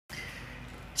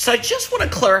So I just want to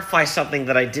clarify something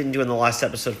that I didn't do in the last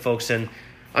episode, folks, and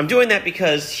I'm doing that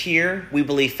because here we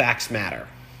believe facts matter.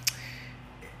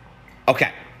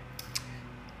 Okay.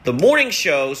 The morning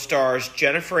show stars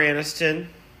Jennifer Aniston,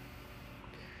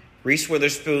 Reese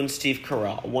Witherspoon, Steve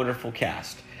Carell, a wonderful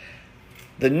cast.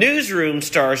 The newsroom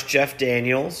stars Jeff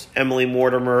Daniels, Emily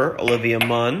Mortimer, Olivia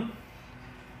Munn,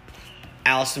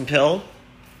 Allison Pill.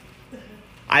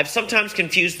 I've sometimes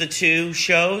confused the two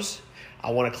shows. I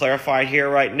want to clarify it here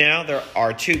right now. There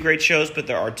are two great shows, but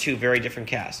there are two very different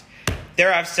casts.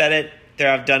 There I've said it.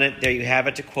 There I've done it. There you have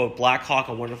it. To quote Black Hawk,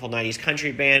 a wonderful 90s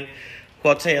country band, who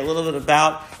I'll tell you a little bit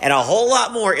about, and a whole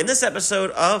lot more in this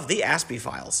episode of The Aspie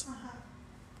Files.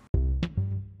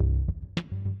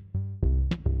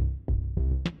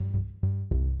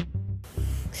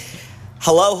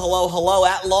 Hello,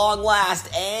 at long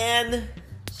last, and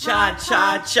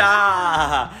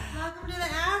cha-cha-cha. Welcome to the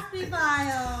Aspie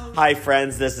Files. Hi,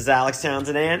 friends. This is Alex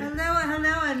Townsend, and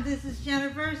Hello, and this is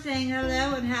Jennifer saying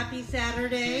hello and happy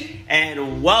Saturday.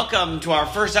 And welcome to our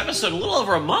first episode. A little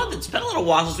over a month. It's been a little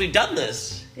while since we've done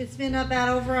this. It's been about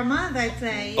over a month, I'd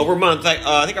say. Over a month.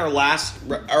 I think our last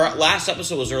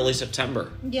episode was early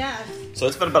September. Yes. So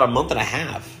it's been about a month and a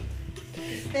half.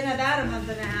 It's been about a month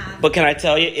and a half. But can I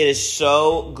tell you, it is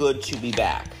so good to be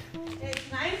back.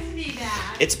 It's nice to be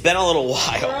back. It's been a little We're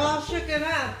while. all shooken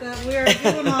up, but we're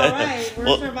doing all right.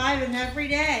 We're surviving every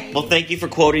day. Well, thank you for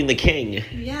quoting the king.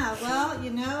 Yeah, well, you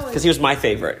know. Because he was my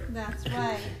favorite. That's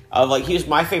right. He was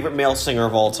my favorite male singer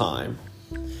of all time.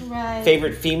 Right.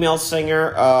 Favorite female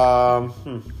singer,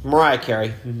 Mariah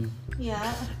Carey.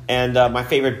 Yeah. And my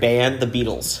favorite band, the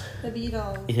Beatles. The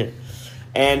Beatles.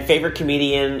 And favorite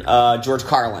comedian, George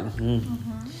Carlin.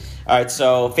 Mm-hmm. All right,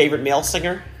 so favorite male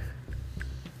singer?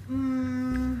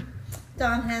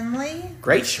 Don Henley.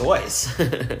 Great choice.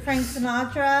 Frank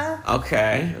Sinatra.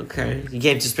 Okay. You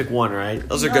can't just pick one, right?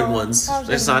 Those are good ones. all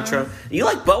good There's Sinatra. ones. You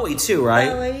like Bowie too,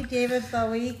 right? Bowie, David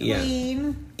Bowie, Yeah.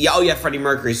 Queen. Yeah. Oh yeah, Freddie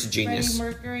Mercury's a genius.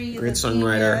 Freddie Mercury. Great is a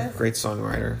songwriter. genius. Great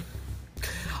songwriter.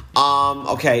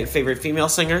 Okay, favorite female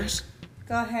singers?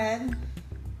 Go ahead.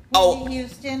 Oh. Whitney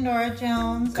Houston, Nora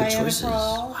Jones, Good Diana choices.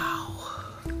 Krall. Wow.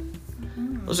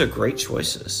 Those are great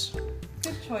choices.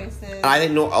 Good choices. I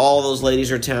think all those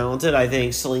ladies are talented. I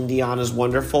think Celine Dion is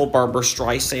wonderful. Barbara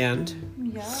Streisand.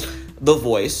 Yeah. The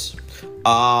Voice.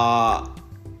 I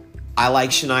like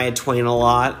Shania Twain a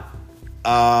lot.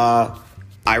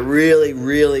 I really,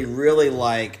 really, really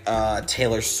like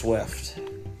Taylor Swift.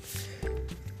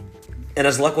 And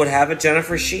as luck would have it,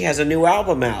 Jennifer, she has a new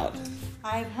album out.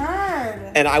 I've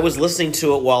heard. And I was listening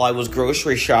to it while I was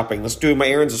grocery shopping. Let's do my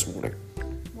errands this morning.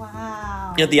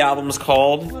 Wow. You know what the album is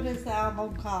called? What is the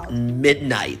album called?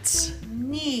 Midnights.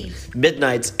 Neat.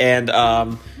 Midnights. And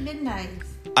Midnight.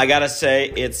 I gotta say,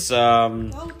 it's...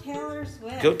 Go Taylor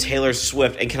Swift. Go Taylor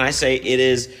Swift. And can I say, it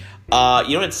is... you know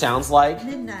what it sounds like?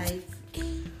 Midnight.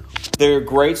 They're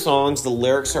great songs. The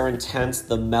lyrics are intense.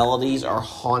 The melodies are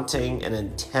haunting and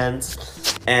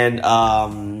intense. And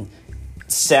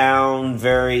sound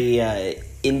very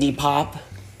indie pop.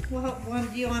 Well,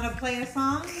 do you want to play a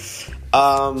song?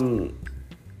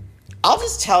 I'll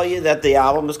just tell you that the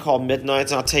album is called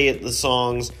Midnights, and I'll tell you the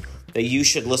songs that you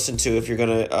should listen to if you're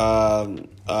going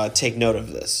to take note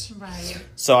of this. Right.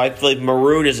 So I feel like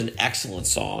Maroon is an excellent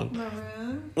song.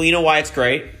 Maroon. Well, you know why it's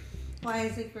great? Why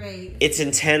is it great? It's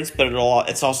intense, but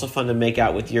it's also fun to make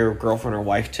out with your girlfriend or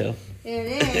wife, too.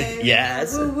 It is.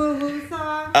 Yes. A woo-woo-woo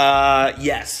song?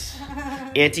 Yes.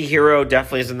 Anti-Hero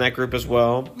definitely is in that group as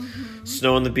well. Mm-hmm.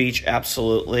 Snow on the Beach,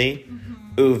 absolutely.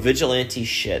 Mm-hmm. Ooh, Vigilante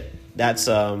shit. That's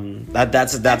an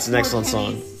excellent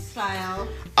song. Style.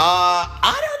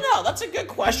 I don't know. That's a good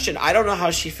question. I don't know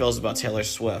how she feels about Taylor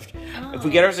Swift. Oh. If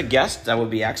we get her as a guest, that would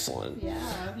be excellent.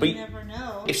 Yeah, But you never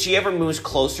know. If she ever moves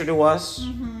closer to us,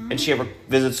 and she ever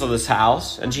visits this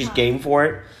house, and she's game for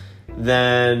it,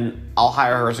 then I'll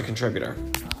hire her as a contributor.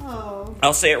 Oh.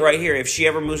 I'll say it right here. If she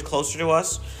ever moves closer to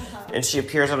us, and she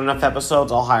appears on enough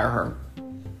episodes, I'll hire her.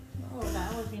 Oh,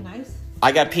 that would be nice.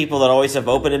 I got people that always have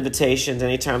open invitations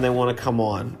anytime they want to come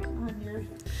on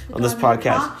this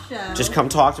podcast. Just come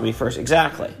talk to me first.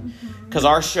 Exactly. Because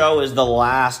our show is the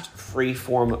last free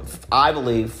form, I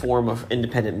believe, form of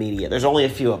independent media. There's only a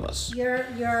few of us. Your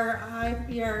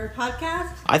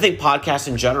podcast? I think podcasts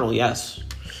in general, yes.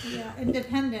 Yeah,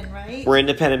 independent, right? We're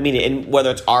independent media. And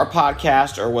whether it's our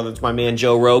podcast or whether it's my man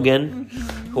Joe Rogan,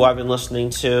 who I've been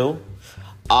listening to,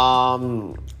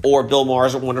 or Bill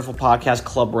Maher's wonderful podcast,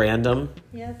 Club Random.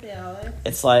 Yes, Alex.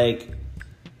 It's like,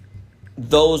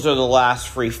 those are the last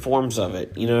free forms of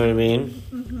it. You know what I mean?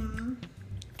 Mm-hmm.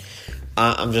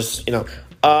 I'm just, but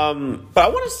I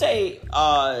want to say,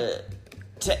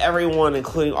 to everyone,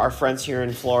 including our friends here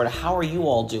in Florida. How are you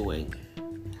all doing?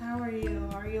 How are you?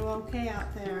 Are you okay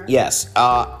out there? Yes.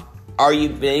 Are you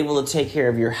been able to take care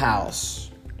of your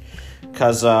house?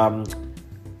 Because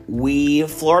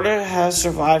Florida has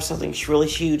survived something really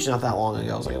huge not that long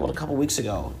ago. It was like, a couple weeks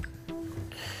ago.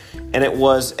 And it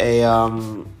was a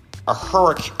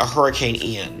Hurricane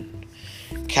Ian.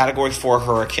 Category 4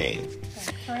 hurricane.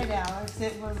 That's right, Alex.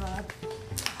 It was a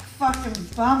fucking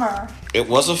bummer. It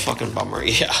was a fucking bummer,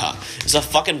 yeah. It's a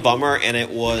fucking bummer, and it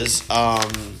was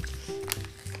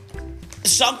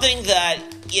something that,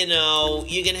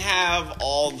 you can have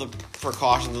all the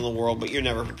precautions in the world, but you're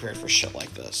never prepared for shit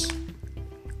like this.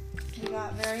 We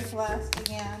got very blessed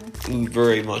again.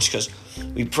 Very much, because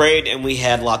we prayed and we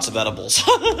had lots of edibles.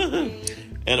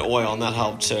 And oil, and that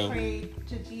helped too. We prayed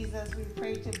to Jesus, we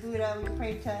prayed to Buddha, we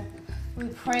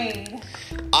prayed.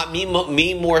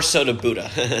 Me more so to Buddha.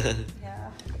 Yeah.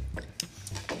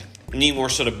 Me more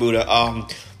so to Buddha.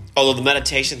 Although the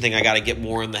meditation thing, I got to get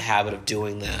more in the habit of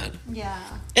doing that. Yeah.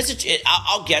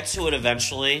 I'll get to it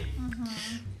eventually. Mm-hmm.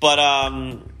 But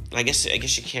I guess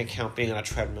you can't count being on a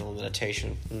treadmill in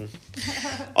meditation.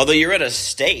 Although you're in a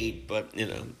state, but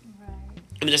Right.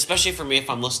 I mean, especially for me if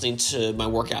I'm listening to my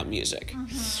workout music.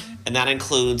 Mm-hmm. And that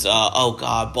includes,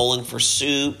 Bowling for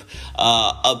Soup,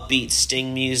 upbeat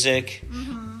Sting music.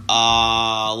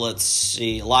 Mm-hmm. Let's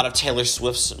see, a lot of Taylor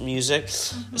Swift's music,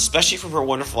 especially from her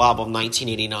wonderful album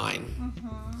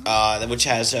 1989, which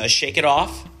has Shake It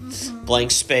Off,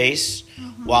 Blank Space,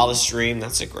 Wildest Dream.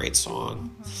 That's a great song.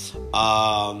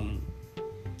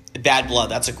 Bad Blood,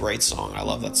 that's a great song. I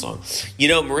love that song.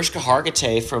 Mariska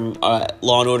Hargitay from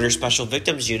Law & Order Special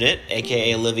Victims Unit,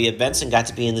 a.k.a. Olivia Benson, got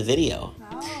to be in the video.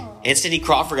 Oh. And Cindy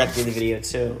Crawford got to be in the video,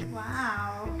 too.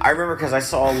 Wow. I remember because I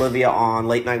saw Olivia on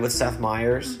Late Night with Seth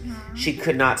Meyers. Mm-hmm. She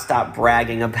could not stop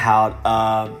bragging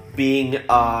about being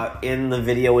in the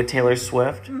video with Taylor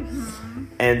Swift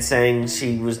and saying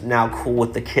she was now cool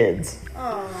with the kids.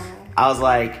 Oh. I was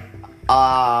like...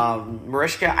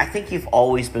 Mariska, I think you've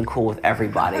always been cool with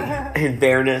everybody. In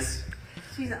fairness,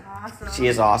 she's awesome. She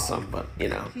is awesome, but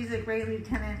she's a great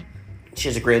lieutenant.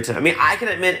 She's a great lieutenant. I mean, I can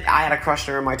admit I had a crush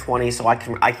on her in my 20s, so I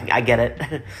get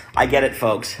it. I get it,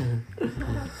 folks.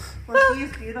 Well,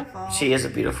 she's beautiful. She is a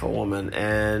beautiful woman,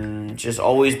 and just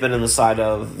always been on the side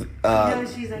of.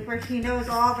 She knows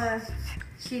how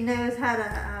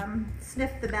to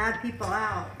sniff the bad people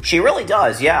out. She really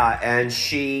does, yeah, and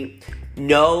she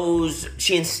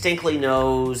instinctively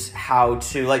knows how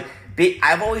to,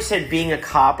 I've always said being a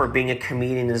cop or being a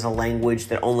comedian is a language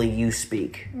that only you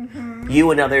speak. Mm-hmm.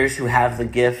 You and others who have the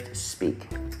gift speak.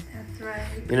 That's right.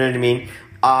 You know what I mean?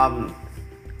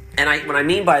 And what I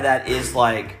mean by that is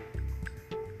and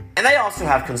they also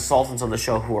have consultants on the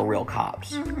show who are real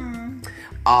cops. Mm-hmm.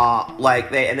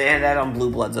 They had that on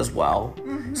Blue Bloods as well.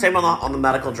 Mm-hmm. Same on the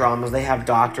medical dramas. They have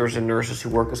doctors and nurses who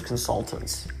work as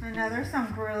consultants. I know there's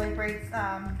some really great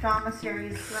drama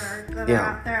series that are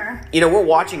out there. We're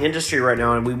watching Industry right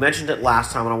now, and we mentioned it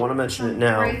last time, and I want to mention it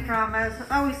now. Great dramas.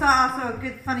 Oh, we saw also a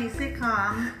good funny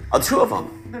sitcom. Two of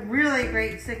them. The really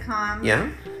great sitcom. Yeah.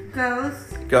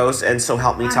 Ghost, and So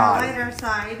Help Me Todd. On the lighter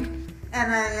side.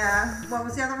 And what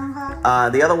was the other one called?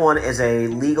 The other one is a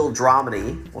legal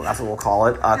dramedy. Well, that's what we'll call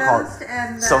it. Called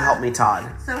So Help Me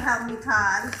Todd. So Help Me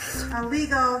Todd. A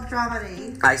legal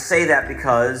dramedy. I say that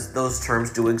because those terms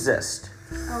do exist.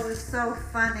 Oh, it was so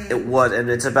funny. It was, and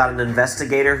it's about an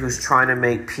investigator who's trying to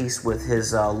make peace with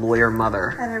his lawyer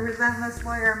mother. And a relentless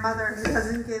lawyer mother who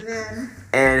doesn't give in.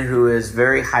 And who is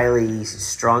very highly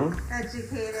strung.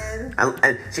 Educated.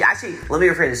 And she actually, let me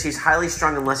rephrase it, she's highly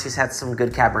strung unless she's had some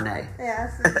good Cabernet.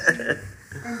 Yes,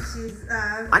 and she's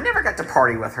I never got to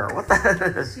party with her. What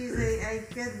the? She's a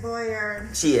good lawyer.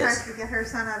 And she is. Tries to get her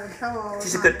son out of trouble.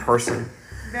 She's a good person.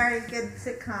 Very good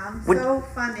sitcom. So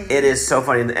funny. It is so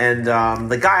funny. And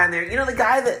the guy on there, the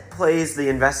guy that plays the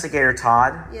investigator,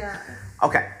 Todd? Yeah.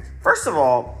 Okay. First of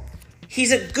all,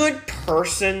 he's a good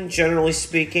person, generally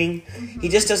speaking. Mm-hmm. He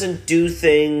just doesn't do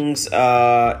things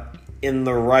in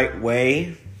the right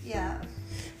way. Yeah.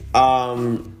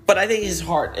 But I think his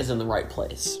heart is in the right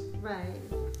place. Right.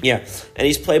 Yeah. And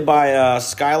he's played by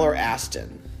Skylar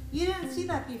Astin. You didn't see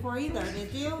that before either,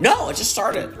 did you? No, it just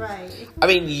started. Right. I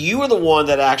mean, you were the one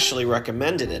that actually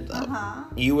recommended it, though. Uh-huh.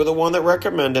 You were the one that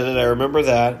recommended it. I remember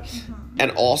that. Mm-hmm.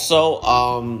 And also,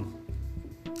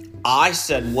 I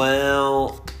said,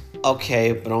 well,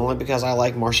 okay, but only because I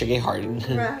like Marcia Gay Harden.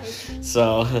 Right.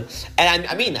 So, and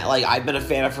I mean that. I've been a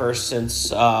fan of her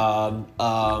since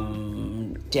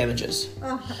Damages.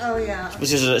 Oh yeah.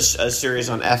 Which is a series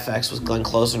on FX with Glenn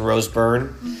Close and Rose Byrne.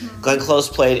 Mm-hmm. Glenn Close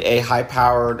played a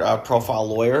high-powered profile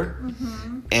lawyer.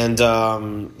 Mm-hmm. And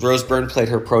Rose Byrne played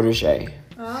her protege,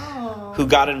 who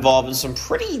got involved in some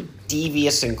pretty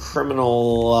devious and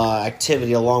criminal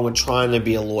activity along with trying to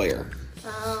be a lawyer.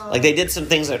 Like, they did some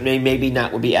things that maybe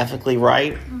not would be ethically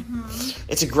right.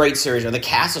 It's a great series. The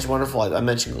cast is wonderful. I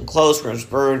mentioned Glenn Close, Rose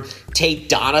Byrne, Tate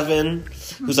Donovan,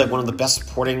 who's like one of the best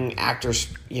supporting actors,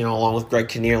 along with Greg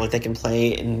Kinnear. Like, they can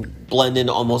play and blend in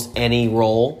almost any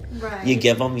role you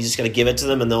give them. You just got to give it to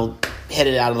them, and they'll hit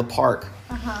it out of the park.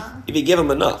 If you give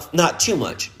them enough, not too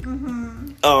much.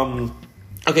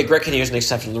 Okay, Greg Kinnear's an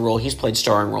exception to the rule. He's played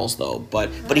starring roles, though, but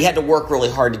he had to work really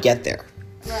hard to get there.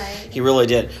 Right. He really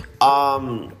did.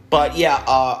 But yeah,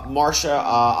 Marsha,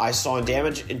 I saw in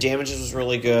Damages was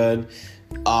really good.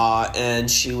 And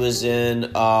she was in,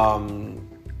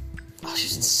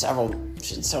 she's in several,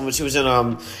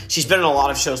 she's been in a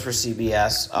lot of shows for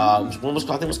CBS. One was, I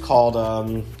think it was called, let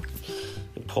me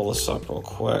pull this up real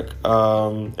quick.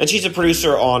 And she's a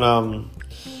producer on,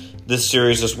 this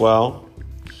series as well.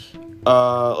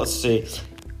 Let's see.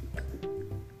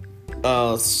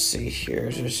 Let's see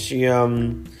here.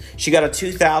 She got a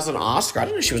 2000 Oscar. I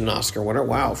didn't know she was an Oscar winner.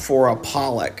 Wow, for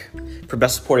Pollock, for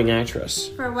Best Supporting Actress.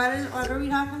 For what are we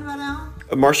talking about now?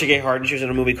 Marcia Gay Harden. She was in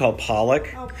a movie called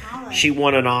Pollock. Oh, Pollock. She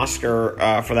won an Oscar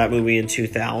for that movie in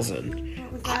 2000.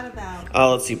 What was that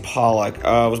about? Let's see, Pollock. It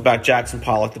was about Jackson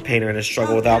Pollock, the painter, and his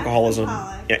struggle with alcoholism.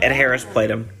 Yeah, Ed Harris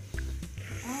played him.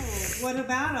 Oh, what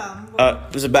about him?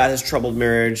 It was about his troubled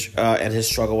marriage and his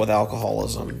struggle with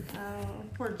alcoholism. Oh,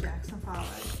 poor Jackson Pollock.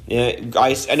 Yeah, I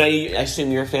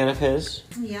assume you're a fan of his.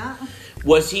 Yeah.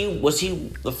 Was he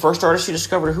the first artist you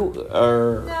discovered? No,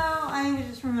 I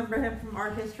just remember him from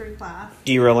art history class.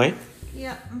 Do you really?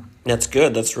 Yeah. That's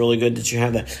good. That's really good that you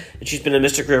have that. And she's been in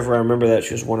Mystic River. I remember that.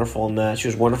 She was wonderful in that. She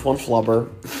was wonderful in Flubber.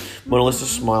 Mona Lisa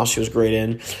Smile, she was great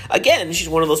in. Again, she's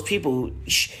one of those people who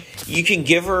you can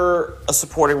give her a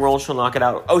supporting role and she'll knock it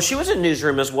out. Oh, she was in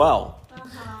Newsroom as well.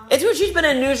 It's what she's been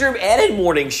in Newsroom and in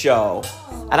Morning Show.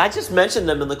 And I just mentioned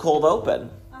them in the cold open.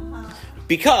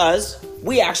 Because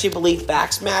we actually believe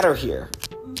facts matter here.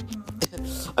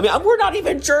 I mean, we're not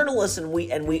even journalists, and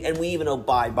we even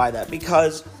abide by that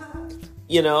because,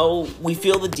 we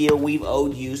feel the deal we've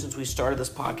owed you since we started this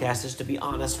podcast is to be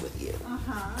honest with you.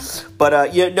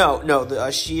 But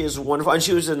she is wonderful, and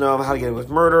she was in How to Get Away with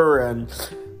Murder, and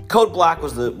Code Black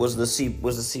was the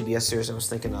CBS series I was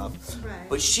thinking of. Right.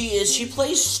 But she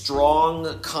plays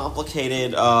strong,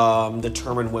 complicated,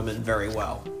 determined women very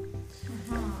well.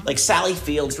 Like Sally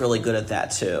Field's really good at that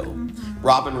too.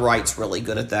 Robin Wright's really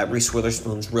good at that. Reese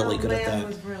Witherspoon's really good at that.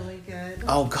 was really good.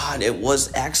 Oh God, it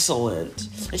was excellent.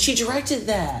 And she directed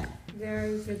that.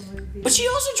 Very good movie. But she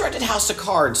also directed House of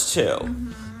Cards too.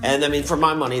 And I mean, for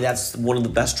my money, that's one of the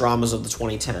best dramas of the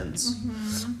 2010s.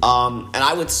 And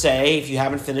I would say, if you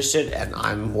haven't finished it, and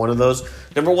I'm one of those,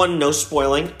 number one, no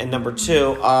spoiling, and number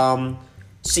two,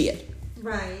 see it.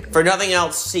 Right. For nothing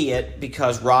else, see it,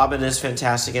 because Robin is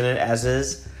fantastic in it, as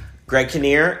is Greg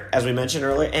Kinnear, as we mentioned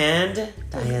earlier, and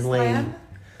Diane Lane.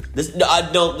 This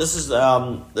is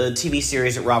the TV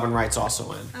series that Robin Wright's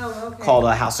also in. Oh, okay. Called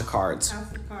House of Cards.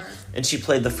 House of Cards. And she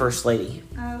played the First Lady.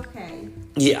 Okay.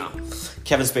 Yeah.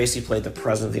 Kevin Spacey played the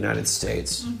President of the United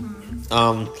States.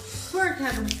 Poor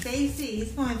Kevin Spacey.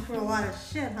 He's going through a lot of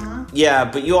shit, huh? Yeah,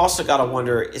 but you also gotta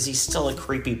wonder, is he still a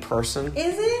creepy person?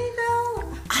 Is he, though?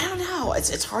 I don't know.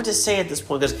 It's hard to say at this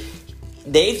point, because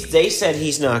they said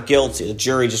he's not guilty. The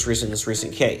jury just in this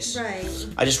recent case. Right.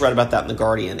 I just read about that in The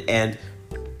Guardian, and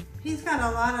he's got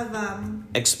a lot of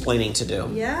explaining to do.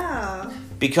 Yeah.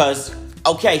 Because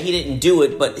okay, he didn't do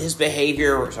it, but his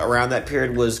behavior around that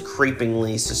period was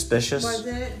creepingly suspicious. Was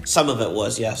it? Some of it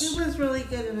was, yes. He was really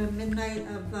good in a Midnight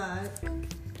of Good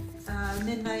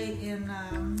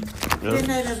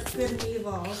and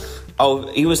Evil.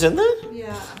 Oh, he was in that?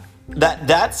 Yeah.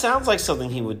 That sounds like something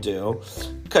he would do,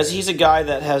 because he's a guy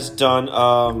that has done.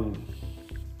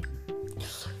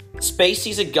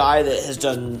 Spacey's a guy that has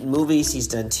done movies. He's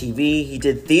done TV. He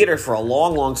did theater for a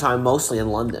long, long time, mostly in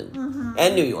London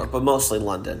and New York, but mostly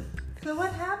London. So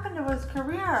what happened to his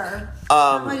career?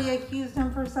 Somebody accused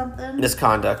him for something.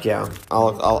 Misconduct. Yeah,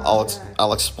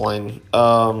 I'll explain.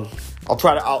 I'll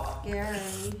try to. Scary.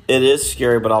 It is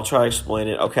scary, but I'll try to explain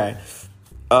it. Okay.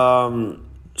 Yeah.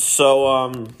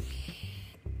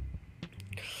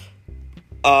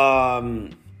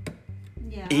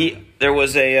 There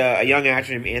was a young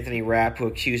actor named Anthony Rapp who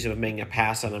accused him of making a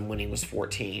pass on him when he was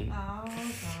 14. Oh, God.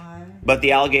 But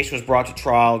the allegation was brought to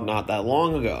trial not that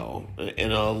long ago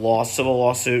in a civil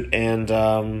lawsuit, and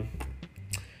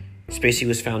Spacey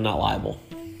was found not liable.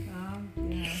 Oh,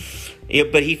 yeah. Yeah,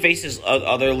 but he faces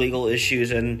other legal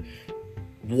issues, and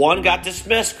one got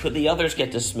dismissed. Could the others get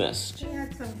dismissed? He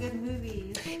had some good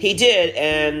movies. He did,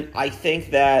 and I think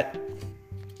that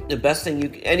the best thing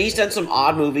and he's done some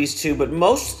odd movies too, but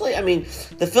mostly, I mean,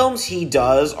 the films he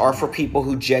does are for people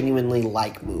who genuinely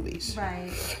like movies.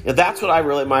 Right. Now, that's what I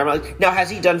really admire. Now, has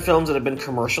he done films that have been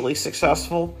commercially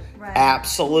successful? Right.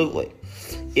 Absolutely.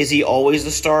 Is he always the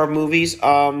star of movies?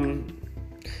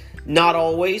 Not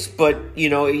always, but,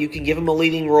 you can give him a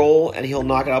leading role and he'll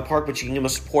knock it out of the park, but you can give him a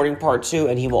supporting part too,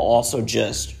 and he will also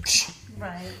just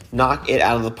knock it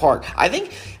out of the park. I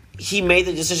think he made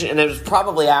the decision, and it was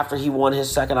probably after he won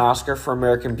his second Oscar for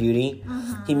American Beauty.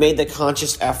 Mm-hmm. He made the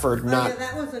conscious effort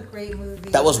that was a great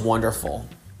movie. That was wonderful.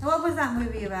 What was that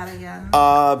movie about again?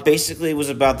 Basically, it was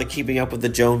about the keeping up with the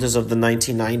Joneses of the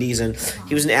 1990s, and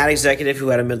he was an ad executive who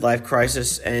had a midlife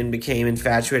crisis and became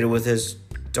infatuated with his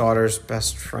daughter's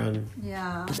best friend.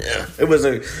 Yeah. It was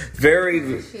a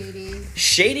very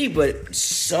shady, but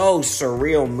so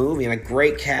surreal movie, and a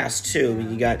great cast too.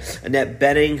 You got Annette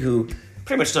Bening, who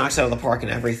pretty much knocks out of the park in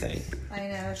everything. I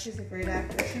know, she's a great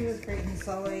actress. She was great in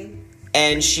Sully.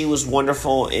 And she was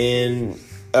wonderful in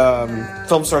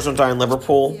Film Stars Don't Die in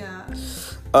Liverpool. Yeah.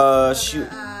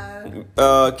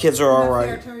 Kids Are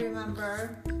Alright. Affair to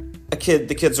Remember.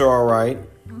 The Kids Are Alright.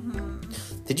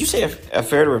 Mm-hmm. Did you say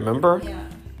Affair to Remember? Yeah.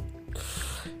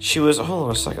 She was, hold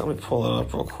on a second, let me pull it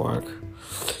up real quick.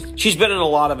 She's been in a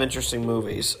lot of interesting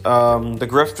movies. The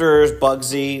Grifters,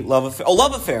 Bugsy, Love Affair. Oh,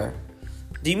 Love Affair.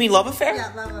 Do you mean Love Affair?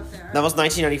 Yeah, Love Affair. That was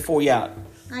 1994, yeah.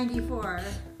 94.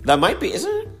 That might be,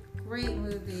 isn't it? Great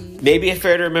movie. Maybe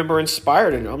Affair to Remember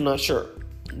inspired it. I'm not sure.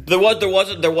 There was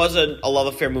a Love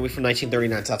Affair movie from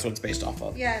 1939, so that's what it's based off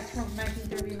of. Yeah, it's from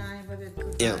 1939, but it's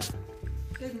a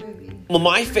good movie. Well,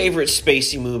 my favorite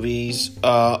Spacey movies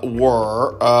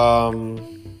were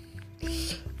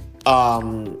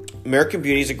American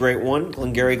Beauty is a great one.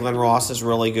 Glengarry Glen Ross is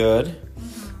really good.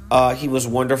 Mm-hmm. He was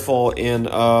wonderful in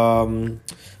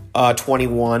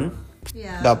 21.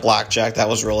 Yeah. That Blackjack, that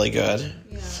was really good.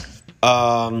 Yeah.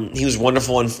 He was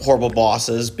wonderful in Horrible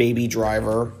Bosses, Baby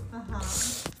Driver.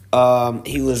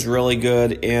 He was really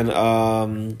good in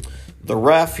The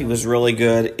Ref. He was really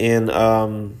good in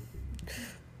The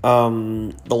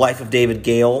Life of David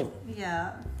Gale.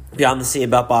 Yeah. Beyond the Sea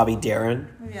about Bobby Darin.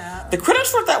 Yeah. The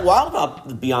critics weren't that wild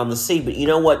about Beyond the Sea, but you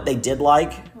know what they did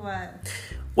like? What?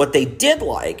 What they did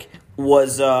like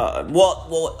was,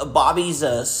 Bobby's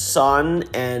son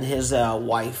and his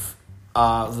wife,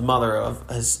 the mother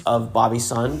of Bobby's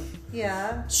son.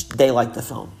 Yeah. They liked the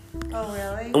film. Oh,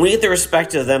 really? And when you get the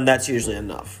respect of them, that's usually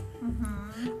enough.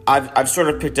 Mm-hmm. I've sort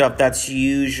of picked up that's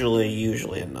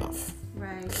usually enough.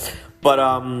 Right. But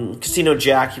Casino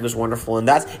Jack, he was wonderful, and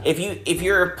that's if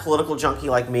you're a political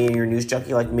junkie like me and you're a news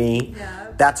junkie like me,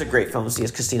 that's a great film to see. Is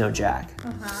Casino Jack.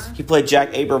 He played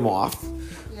Jack Abramoff,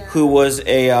 who was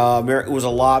a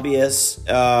lobbyist,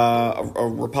 a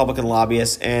Republican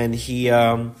lobbyist, and he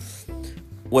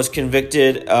was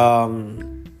convicted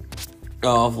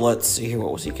of, let's see here,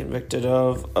 what was he convicted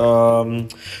of?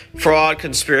 Fraud,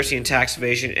 conspiracy, and tax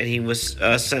evasion, and he was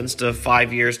sentenced to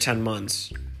 5 years, 10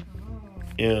 months.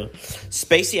 Yeah.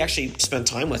 Spacey actually spent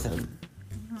time with him.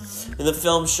 And the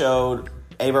film showed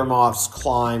Abramoff's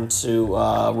climb to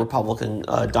Republican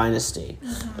dynasty.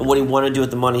 And what he wanted to do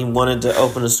with the money, he wanted to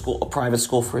open a private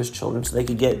school for his children so they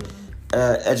could get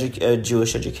a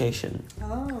Jewish education.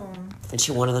 Oh. And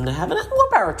she wanted them to have it. More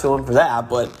power to him for that,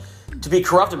 but to be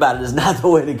corrupt about it is not the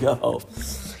way to go.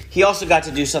 He also got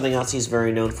to do something else he's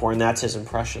very known for, and that's his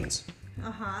impressions.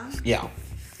 Yeah.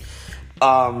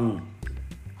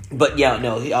 But yeah,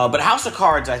 no. But House of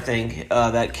Cards, I think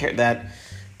that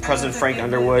President Frank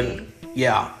Underwood. Movie.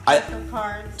 Yeah, House of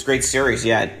Cards. It's a great series.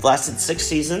 Yeah, it lasted 6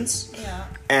 seasons. Yeah.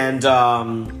 And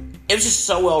it was just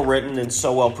so well written and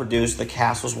so well produced. The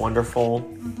cast was wonderful.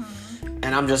 Mm-hmm.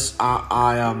 And I'm just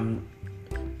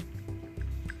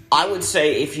I would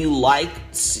say if you like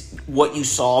what you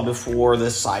saw before the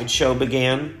sideshow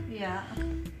began,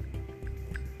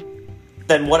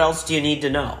 then what else do you need to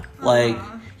know? Like,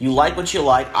 you like what you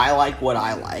like. I like what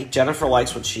I like. Jennifer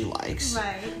likes what she likes.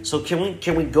 Right. So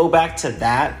can we go back to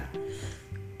that?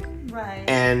 Right.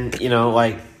 And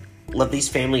let these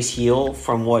families heal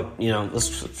from what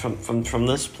from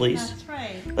this, please. That's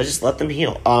right. Let's just let them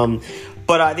heal.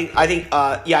 But I think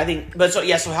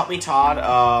so Help Me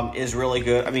Todd is really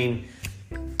good. I mean,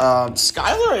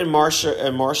 Skylar and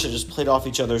Marcia just played off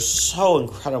each other so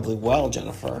incredibly well,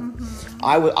 Jennifer. Mm-hmm.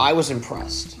 I was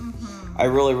impressed. Mm-hmm. I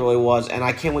really, really was, and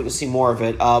I can't wait to see more of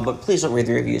it. But please don't read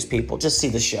the reviews, people. Just see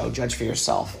the show. Judge for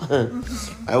yourself.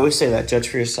 Mm-hmm. I always say that. Judge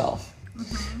for yourself.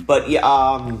 Mm-hmm. But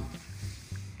yeah,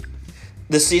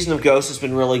 this season of Ghost has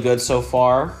been really good so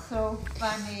far. So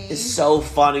funny. It's so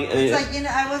funny. It's like,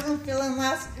 I wasn't feeling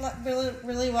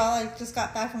really well. I just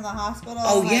got back from the hospital.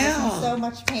 Oh, and yeah. I was in so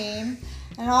much pain.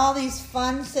 And all these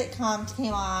fun sitcoms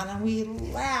came on, and we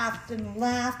laughed and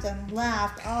laughed and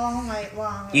laughed all night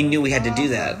long. You knew we had to do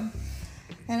that.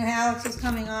 And Alex was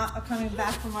coming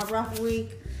back from a rough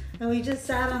week. And we just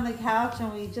sat on the couch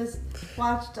and we just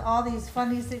watched all these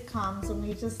funny sitcoms, and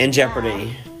we just And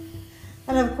Jeopardy.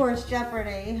 And of course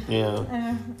Jeopardy. Yeah.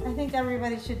 And I think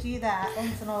everybody should do that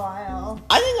once in a while.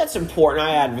 I think that's important.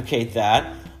 I advocate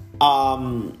that.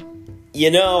 And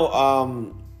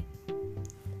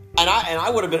I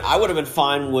would have been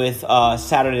fine with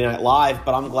Saturday Night Live,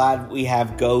 but I'm glad we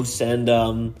have Ghosts and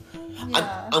I'm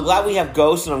glad we have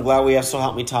Ghosts, and I'm glad we have So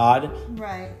Help Me Todd.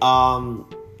 Right.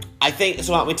 I think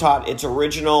So Help Me Todd. It's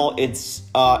original.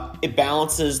 It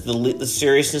balances the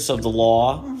seriousness of the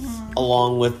law,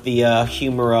 along with the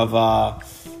humor of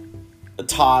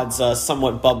Todd's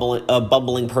somewhat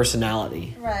bubbling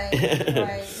personality.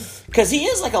 Right. Because he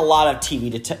is like a lot of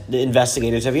TV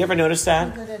investigators. Have you ever noticed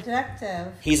that? He's a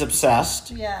detective. He's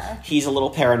obsessed. Yeah. He's a little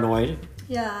paranoid.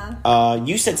 Yeah.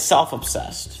 You said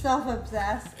self-obsessed.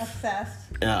 Obsessed.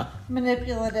 Yeah.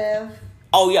 Manipulative.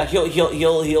 Oh yeah,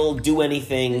 he'll do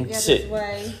anything Get his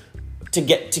way. to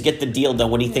get the deal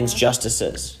done when he thinks justice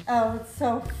is. Oh, it's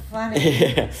so funny.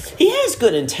 He has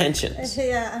good intentions.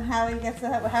 Yeah, and how he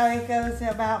goes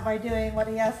about by doing what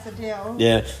he has to do.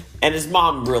 Yeah, and his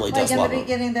mom really Like does in love the him.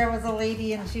 beginning, there was a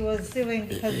lady and she was suing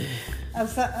because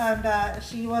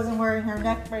she wasn't wearing her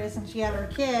neck brace and she had her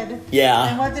kid. Yeah.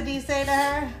 And what did he say to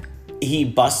her? He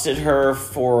busted her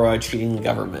for cheating the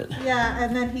government. Yeah,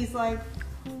 and then he's like,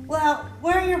 well,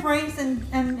 wear your brace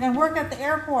and work at the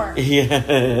airport. Yeah.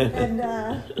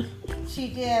 And she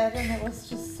did, and it was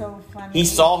just so funny. He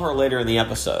saw her later in the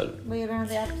episode. Later in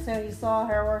the episode, he saw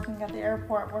her working at the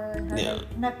airport wearing her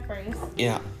neck brace.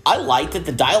 Yeah. I liked it.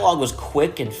 The dialogue was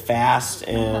quick and fast,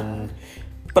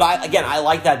 but I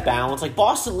like that balance. Like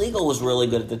Boston Legal was really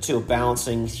good at it too,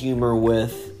 balancing humor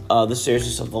with the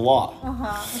seriousness of the law.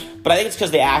 But I think it's because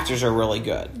the actors are really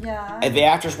good. Yeah. If the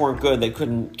actors weren't good, they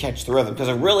couldn't catch the rhythm. Because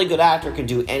a really good actor can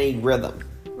do any rhythm.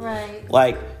 Right.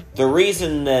 Like, the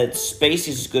reason that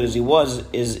Spacey's as good as he was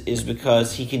is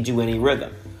because he can do any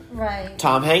rhythm. Right.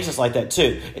 Tom Hanks is like that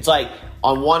too. It's like,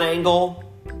 on one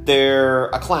angle, they're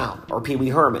a clown, or Pee Wee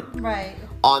Herman. Right.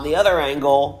 On the other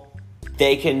angle,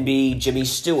 they can be Jimmy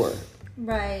Stewart.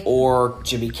 Right. Or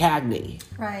Jimmy Cagney.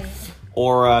 Right.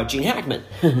 Or Gene Hackman.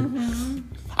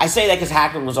 I say that because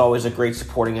Hackman was always a great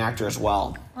supporting actor as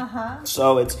well.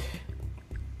 So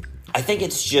I think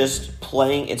it's just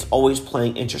it's always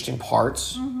playing interesting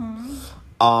parts. And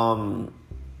I'm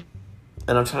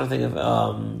trying to think of,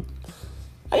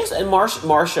 I guess, and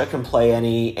Marcia can play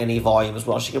any volume as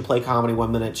well. She can play comedy 1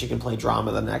 minute, she can play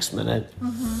drama the next minute.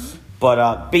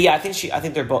 But yeah, I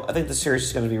think they're both. I think the series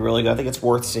is going to be really good. I think it's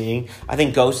worth seeing. I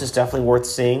think Ghost is definitely worth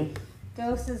seeing.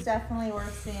 Ghost is definitely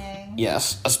worth seeing.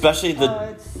 Yes, especially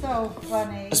it's so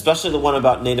funny. Especially the one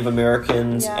about Native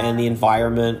Americans and the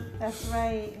environment. That's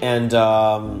right.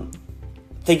 And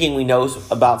thinking we know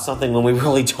about something when we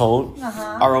really don't.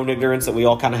 Our own ignorance that we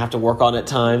all kind of have to work on at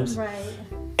times. Right.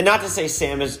 And not to say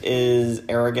Sam is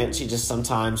arrogant. She just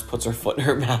sometimes puts her foot in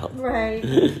her mouth. Right.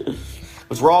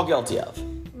 Which we're all guilty of.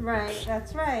 Right.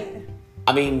 That's right.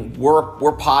 I mean, we're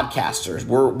podcasters.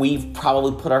 We've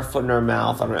probably put our foot in our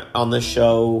mouth on this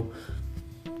show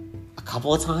a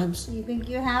couple of times. You think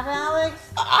you have, Alex?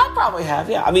 I probably have,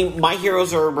 yeah. I mean, my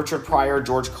heroes are Richard Pryor,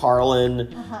 George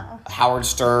Carlin, Howard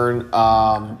Stern.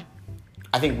 I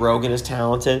think Rogan is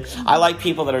talented. I like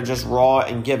people that are just raw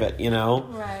and give it,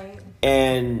 Right.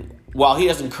 And while he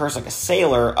doesn't curse like a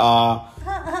sailor,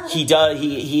 he does.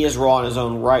 He is raw in his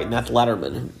own right, and that's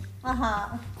Letterman.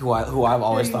 Who I've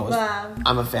always thought was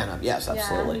I'm a fan of. Yes,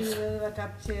 absolutely. Yeah, who you really look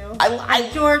up to. I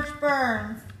George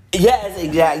Burns. Yes,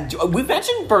 exactly. We've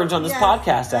mentioned Burns on this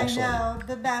podcast, actually. I know,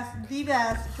 the best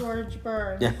George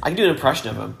Burns. Yeah, I can do an impression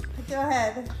of him. Go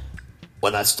ahead.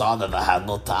 When I started, I had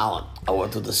no talent. I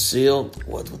went to the SEAL,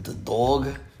 went with the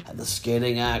dog, had the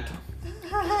skating act,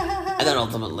 and then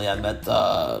ultimately I met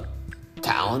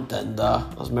talent, and I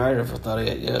was married to her for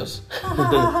 38 years.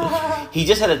 He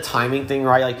just had a timing thing,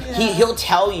 right? Like he'll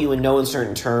tell you and know in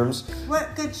certain terms.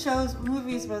 What good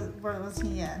movies was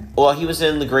he in? Well, he was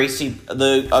in the Gracie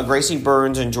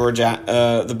Burns and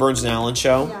the Burns and Allen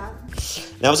show. Yeah.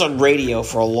 That was on radio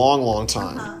for a long, long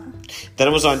time. Then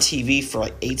it was on TV for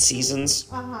like 8 seasons.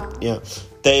 Yeah.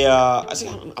 They I'm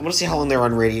gonna see how long they were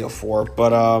on radio for, but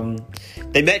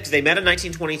they met in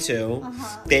 1922.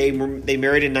 They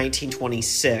married in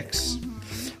 1926.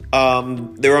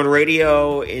 They were on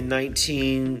radio in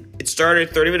it started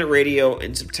 30-minute radio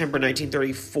in September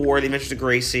 1934. They mentioned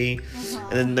Gracie.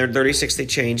 And then their 36, they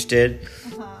changed it.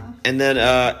 And then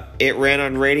it ran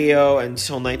on radio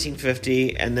until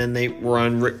 1950. And then they were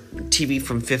on TV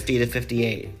from 50 to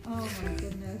 58. Oh, my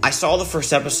goodness. I saw the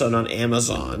first episode on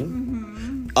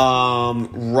Amazon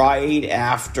right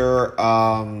after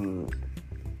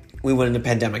we went into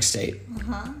pandemic state.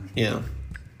 Yeah.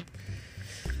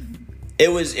 It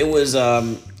was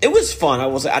fun. I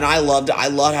loved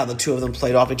how the two of them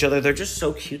played off each other. They're just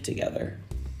so cute together.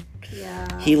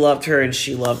 Yeah. He loved her and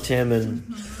she loved him,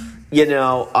 and they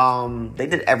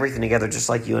did everything together, just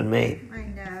like you and me. I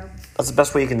know. That's the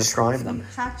best way you can describe them.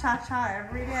 Cha cha cha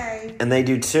every day. And they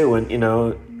do too, and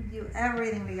do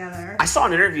everything together. I saw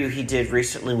an interview he did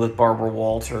recently with Barbara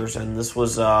Walters, and this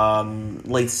was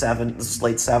late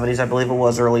 70s, I believe it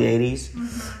was, early 80s.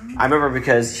 I remember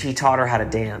because he taught her how to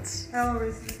dance. Oh,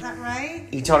 is that right?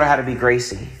 He taught her how to be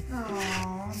Gracie.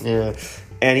 Oh. Yeah.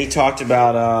 And he talked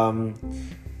about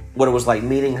what it was like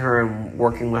meeting her and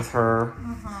working with her.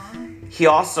 He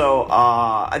also,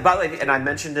 and by the way, and I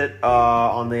mentioned it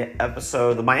on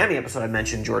the Miami episode, I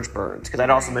mentioned George Burns, because I'd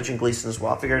also mentioned Gleason as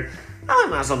well. I figured, I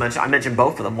might as well I mentioned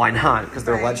both of them. Why not? Because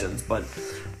they're legends. But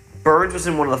Burns was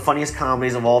in one of the funniest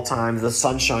comedies of all time, The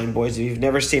Sunshine Boys. If you've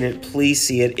never seen it, please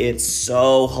see it. It's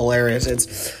so hilarious.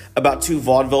 It's about two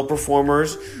vaudeville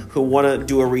performers who want to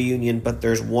do a reunion, but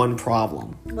there's one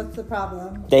problem. What's the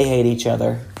problem? They hate each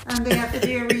other. They have to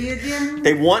do a reunion?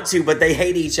 They want to, but they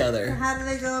hate each other. How do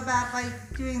they go about,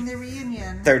 doing the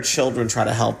reunion? Their children try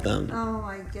to help them. Oh,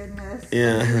 my goodness.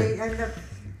 Yeah. Do they end up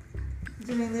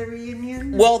doing the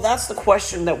reunion? Well, that's the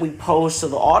question that we pose to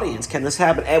the audience. Can this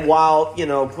happen? And while,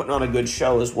 putting on a good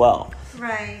show as well.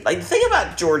 Right. The thing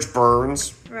about George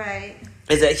Burns Right.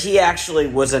 is that he actually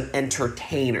was an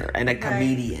entertainer and a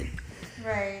comedian.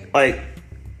 Right.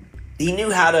 He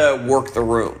knew how to work the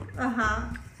room.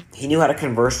 He knew how to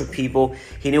converse with people.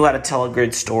 He knew how to tell a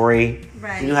good story.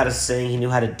 Right. He knew how to sing. He knew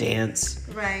how to dance.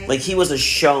 Right. He was a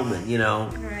showman,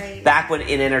 Right. Back when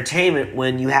in entertainment,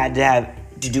 when you had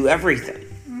to do everything.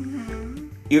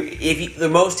 The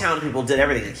most talented people did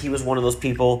everything. He was one of those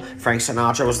people. Frank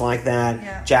Sinatra was like that.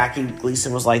 Yeah. Jackie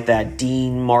Gleason was like that.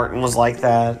 Dean Martin was like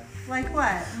that. Like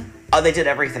what? They did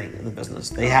everything in the business.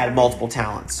 They had multiple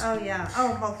talents. Oh, yeah.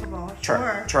 Oh, multiple.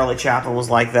 Sure. Charlie Chaplin was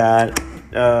like that.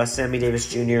 Sammy Davis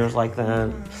Jr. was like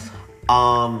that.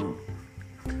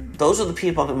 Those are the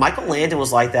people. Michael Landon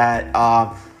was like that.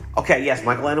 Yes,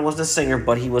 Michael Landon wasn't a singer,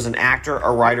 but he was an actor,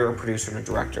 a writer, a producer, and a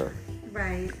director.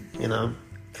 Right.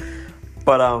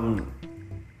 But,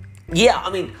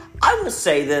 I will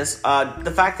say this.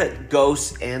 The fact that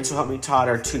Ghost and So Help Me Todd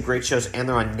are two great shows and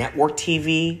they're on network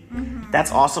TV, that's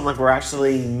awesome. We're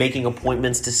actually making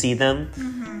appointments to see them.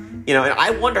 And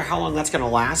I wonder how long that's going to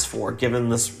last for, given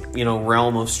this,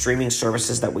 realm of streaming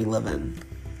services that we live in.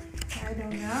 I don't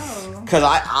know. Because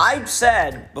I've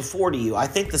said before to you, I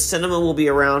think the cinema will be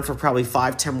around for probably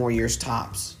 5-10 more years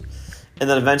tops. And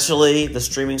then eventually the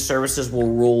streaming services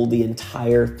will rule the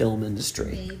entire film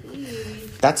industry. Maybe.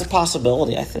 That's a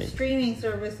possibility, I think. Streaming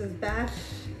service is back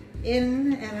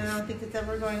in, and I don't think it's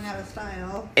ever going out of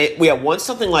style. Once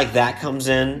something like that comes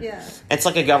in, it's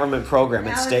like a government program.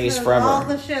 It stays forever. All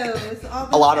the shows.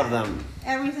 A lot of them.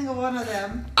 Every single one of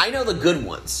them. I know the good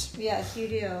ones. Yes, you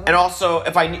do. And also,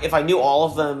 if I knew all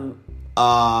of them,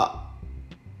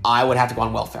 I would have to go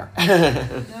on welfare.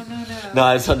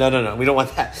 No. We don't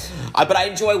want that. But I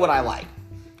enjoy what I like.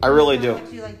 I really do.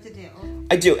 What you like to do.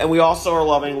 I do. And we also are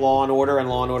loving Law & Order and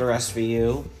Law & Order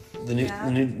SVU. The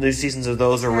new seasons of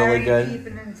those are really good. Very deep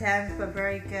and intense, but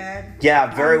very good.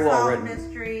 Yeah, very well Unsolved written.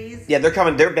 Mysteries. Yeah, they're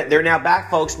coming. They're now back,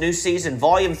 folks. New season,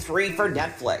 Volume 3 for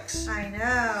Netflix. I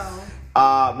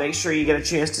know. Make sure you get a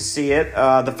chance to see it.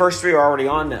 The first 3 are already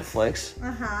on Netflix.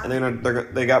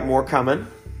 And they got more coming.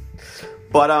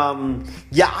 But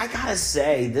I gotta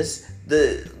say this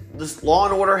Law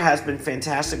and Order has been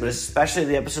fantastic, but especially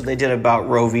the episode they did about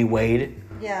Roe v. Wade.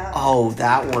 Yeah. Oh,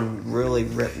 that one really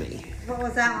ripped me. What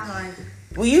was that one like?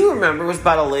 Well, you remember it was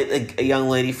about a young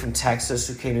lady from Texas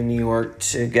who came to New York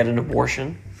to get an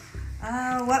abortion.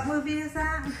 What movie is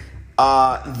that?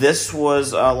 This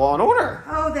was Law and Order.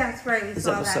 Oh, that's right. We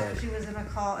saw episode. that. She was in a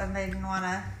cult and they didn't want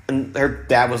to. And her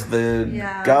dad was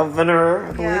the governor,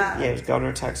 I believe. Yeah. Yeah, he was governor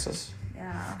of Texas.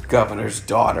 Yeah. Governor's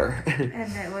daughter.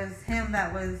 And it was him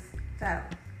that was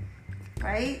that,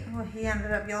 right? Well, he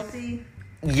ended up guilty.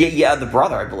 Yeah, the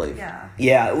brother, I believe. Yeah.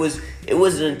 Yeah, it was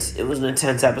an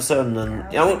intense episode, and then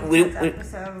Yeah, I don't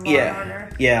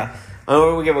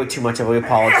want to give away too much of it. We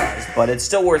apologize, but it's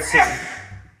still worth seeing.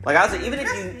 Like I was like, even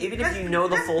if you know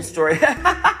the full story,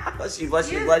 bless you. But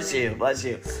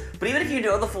even if you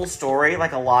know the full story,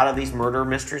 like a lot of these murder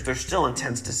mysteries, they're still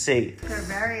intense to see. They're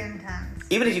very intense.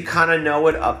 Even if you kind of know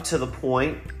it up to the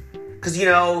point, because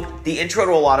the intro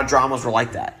to a lot of dramas were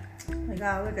like that. Oh my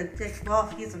God, look at Dick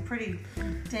Wolf. He's a pretty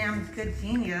damn good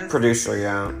genius. Producer,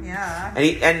 yeah. Yeah.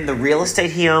 And the real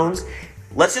estate he owns.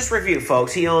 Let's just review,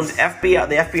 folks. He owns the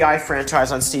FBI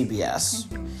franchise on CBS.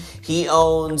 Mm-hmm. He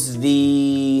owns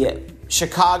the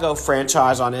Chicago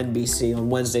franchise on NBC on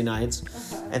Wednesday nights.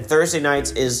 Uh-huh. And Thursday nights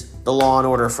is the Law and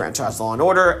Order franchise. Law and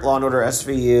Order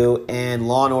SVU, and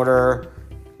Law and Order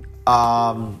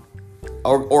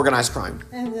Organized Crime.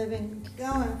 And they've been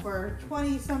going for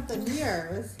 20-something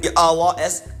years. Law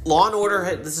and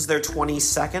Order, this is their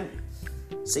 22nd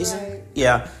season. Right.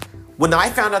 Yeah. When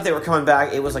I found out they were coming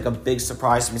back, it was like a big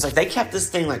surprise to me. It's like they kept this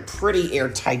thing like pretty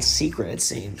airtight secret, it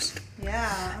seems.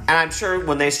 Yeah. And I'm sure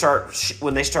when they start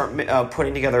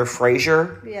putting together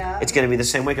Frasier, it's going to be the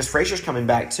same way because Frasier's coming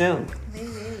back too.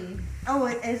 Maybe. Oh,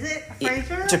 is it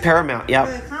Frasier? To Paramount, yeah.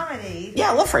 The comedy. Yeah,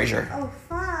 I love Frasier. Oh,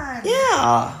 fun.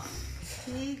 Yeah.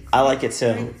 I like it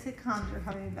too. Great sitcoms are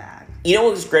coming back. You know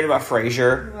what was great about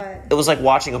Frasier? What? It was like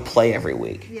watching a play every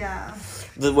week. Yeah.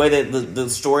 The way that the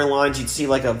storylines, you'd see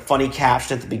like a funny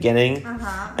caption at the beginning,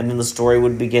 and then the story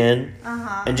would begin,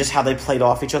 and just how they played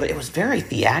off each other. It was very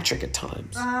theatric at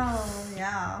times. Oh,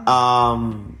 yeah.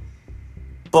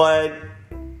 But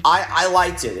I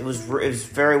liked it. It was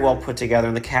very well put together,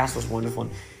 and the cast was wonderful.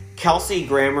 And Kelsey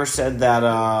Grammer said that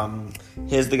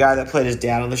the guy that played his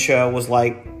dad on the show was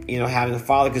like, having a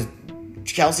father, because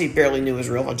Kelsey barely knew his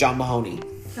real father, John Mahoney.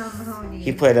 John Mahoney.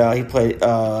 He played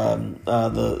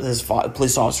his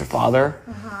police officer father,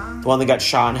 the one that got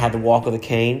shot and had to walk with a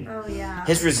cane. Oh yeah.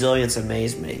 His resilience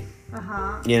amazed me.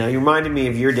 He reminded me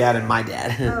of your dad and my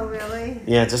dad. Oh really?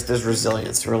 Yeah, just his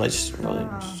resilience, really.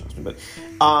 But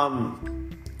I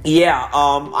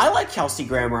like Kelsey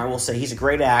Grammer. I will say he's a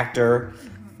great actor.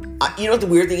 You know what the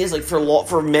weird thing is? Like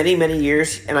for many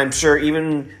years, and I'm sure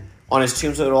even on his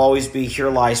tombstone it'll always be "Here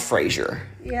Lies Frasier."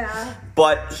 Yeah.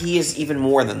 But he is even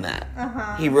more than that.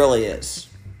 He really is.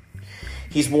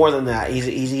 He's more than that.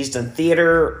 He's done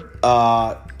theater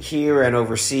here and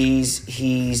overseas.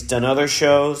 He's done other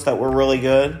shows that were really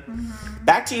good.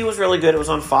 Back to You was really good. It was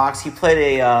on Fox. He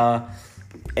played a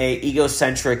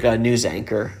egocentric news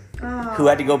anchor who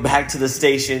had to go back to the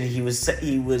station he was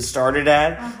started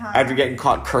at after getting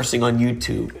caught cursing on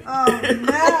YouTube. Oh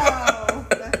no,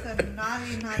 that's a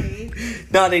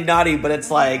naughty, but it's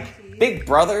like. Big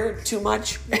Brother, too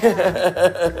much?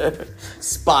 Yeah.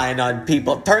 Spying on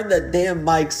people. Turn the damn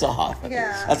mics off.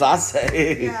 Yeah. That's what I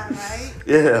say. Yeah, right?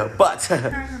 Yeah, but... Turn the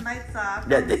mics off.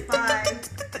 Spy.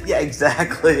 Yeah,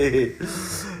 exactly.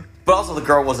 But also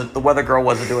the weather girl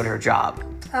wasn't doing her job.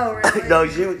 Oh, really? No,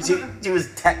 she was on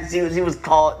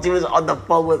the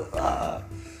phone with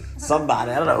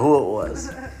somebody. I don't know who it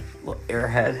was. Little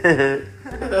airhead.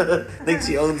 Thinks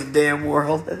she owns the damn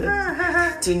world.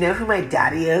 Do you know who my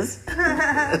daddy is?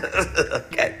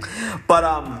 Okay. But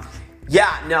I'm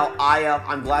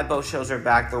glad both shows are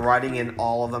back. The writing in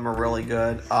all of them are really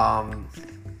good.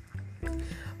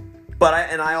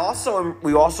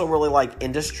 We also really like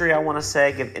Industry, I want to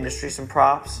say. Give Industry some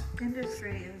props.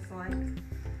 Industry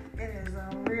it is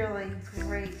a really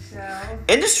great show.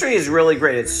 Industry is really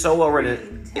great. It's so well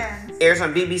written. Intense. It airs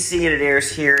on BBC and it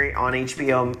airs here on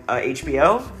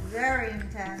HBO. Very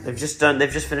intense. They've just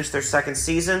finished their second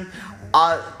season.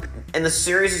 And the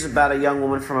series is about a young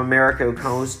woman from America who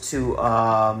goes to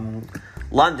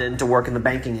London to work in the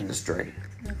banking industry.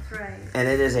 That's right. And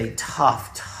it is a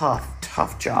tough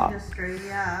job. Industry,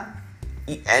 yeah.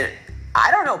 And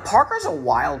I don't know, Parker's a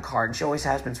wild card. She always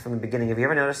has been from the beginning. Have you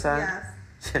ever noticed that?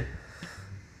 Yes.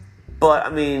 But,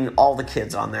 I mean, all the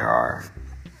kids on there are...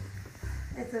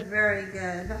 It's a very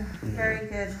good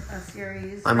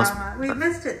series. Drama. We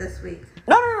missed it this week.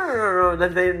 No.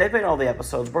 They made all the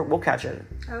episodes. We'll catch it.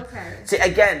 Okay. See,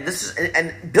 again, this is...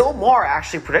 And Bill Maher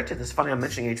actually predicted this. Funny I'm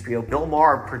mentioning HBO. Bill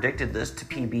Maher predicted this to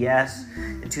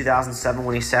PBS in 2007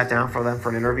 when he sat down for them for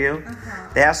an interview.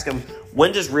 They asked him,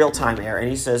 when does Real Time air? And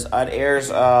he says, it airs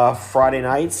Friday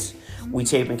nights. We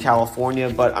tape in California,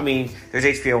 but I mean, there's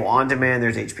HBO On Demand,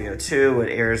 there's HBO 2,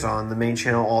 it airs on the main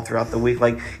channel all throughout the week.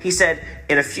 Like he said,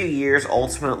 in a few years,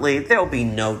 ultimately, there'll be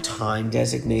no time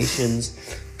designations.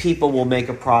 People will make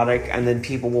a product, and then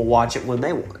people will watch it when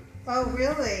they want. Oh,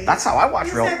 really? That's how I watch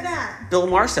Who said that? Bill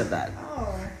Maher said that.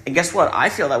 Oh. And guess what? I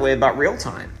feel that way about Real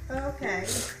Time. Okay.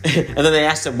 And then they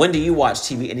asked him, when do you watch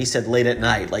TV? And he said, late at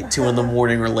night, like 2 a.m.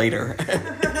 or later.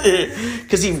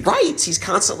 Because he writes. He's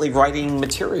constantly writing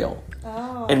material.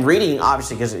 Oh. And reading,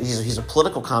 obviously, because he's a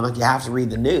political comic, you have to read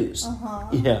the news.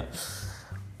 Yeah.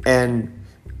 And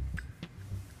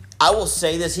I will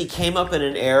say this, he came up in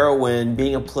an era when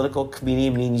being a political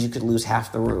comedian means you could lose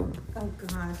half the room. Oh,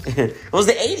 gosh. It was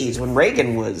the 80s when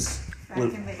Reagan was... Back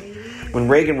in the 80s? When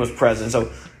Reagan was president.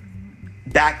 So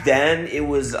back then, it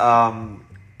was as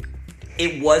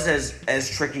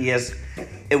tricky as...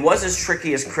 It was as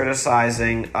tricky as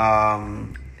criticizing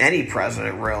any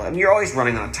president, really. I mean, you're always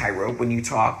running on a tightrope when you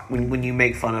talk, when you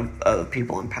make fun of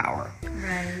people in power.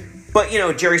 Right. But,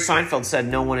 Jerry Seinfeld said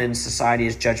no one in society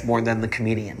is judged more than the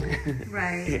comedian.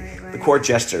 Right. The court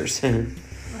jesters.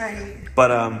 Right.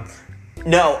 But,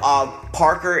 no,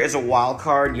 Parker is a wild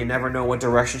card. You never know what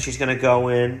direction she's going to go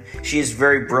in. She is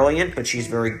very brilliant, but she's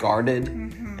very guarded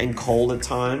and cold at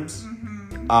times.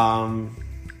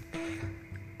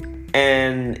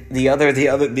 And the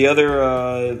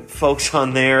other folks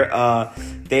on there,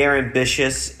 they are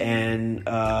ambitious and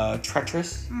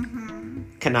treacherous,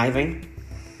 conniving.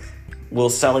 Will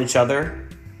sell each other.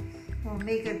 Will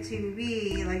make it to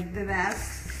be like the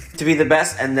best. To be the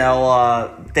best, and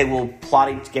they will plot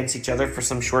against each other for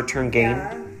some short-term gain.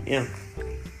 Yeah.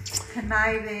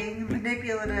 Conniving,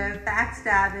 manipulative,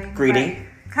 backstabbing, greedy,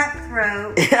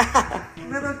 cutthroat,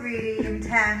 little greedy,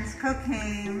 intense,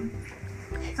 cocaine.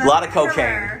 A lot of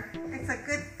cocaine. It's a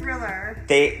good thriller.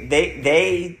 They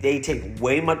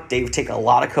take a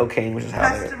lot of cocaine, which is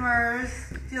how customers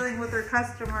dealing with their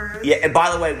customers. Yeah, and by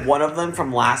the way, one of them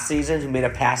from last season who made a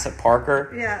pass at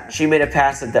Parker. Yeah. She made a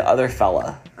pass at the other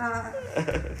fella.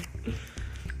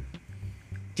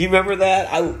 Do you remember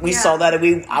that? We saw that and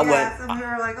we went. And we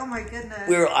were like, oh my goodness.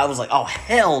 I was like, oh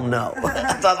hell no.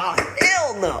 I thought, oh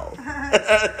hell no.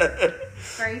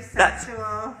 Very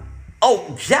sexual.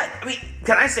 Oh, yeah. I mean,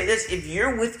 can I say this? If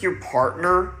you're with your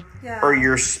partner or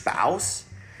your spouse,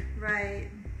 right?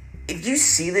 If you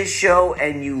see this show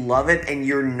and you love it and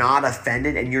you're not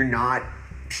offended and you're not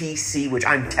PC, which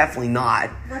I'm definitely not.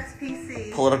 What's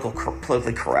PC?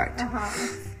 Politically correct.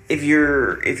 If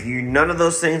you're none of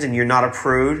those things and you're not a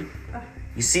prude,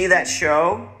 you see that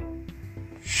show,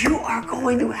 you are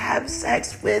going to have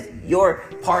sex with your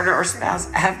partner or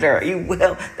spouse after. You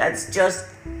will. That's just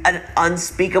an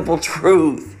unspeakable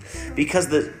truth. Because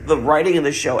the writing of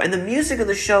the show and the music of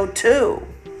the show too.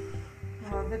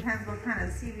 Well, it depends what kind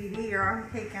of CBD you're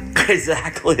taking.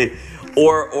 Exactly.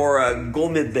 Or a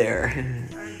Gomid Bear. Or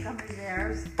gummy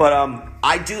bears. But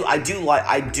I do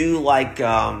like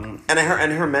and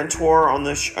her mentor on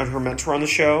the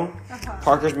show,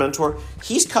 Parker's mentor,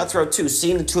 he's cutthroat too.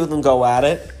 Seeing the two of them go at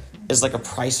it is like a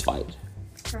prize fight.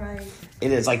 Right.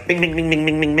 It is like bing, bing, bing, bing,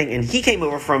 bing, bing, bing. And he came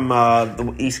over from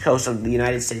the East Coast of the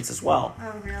United States as well.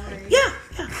 Oh, really? Yeah.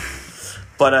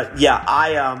 But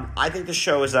I think the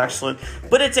show is excellent.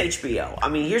 But it's HBO. I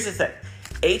mean, here's the thing.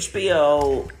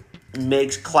 HBO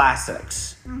makes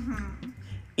classics.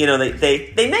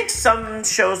 They make some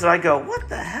shows that I go, what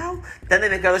the hell? Then they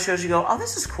make other shows you go, oh,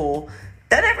 this is cool.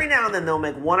 Then every now and then they'll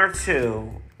make one or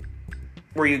two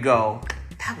where you go,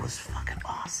 that was fucking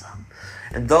awesome.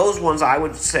 And those ones I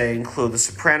would say include The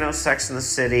Sopranos, Sex and the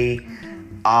City,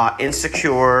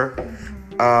 Insecure,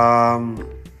 and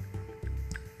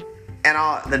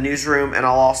The Newsroom, and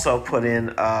I'll also put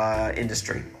in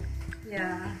Industry.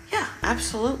 Yeah. Yeah,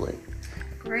 absolutely.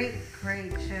 Great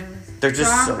shows. They're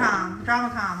just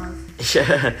drama-coms.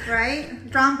 Yeah.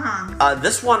 Right? Drama-coms.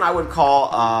 This one I would call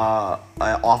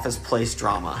Office Place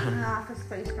drama. Office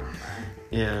Place drama.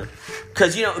 Yeah.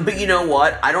 Because, but you know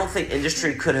what? I don't think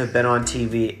Industry could have been on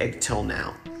TV until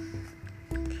now.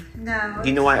 No. Do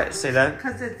you know why I say that?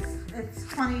 Because it's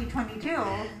 2022.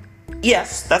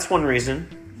 Yes, that's one reason.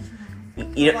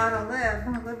 A lot of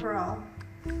liberal.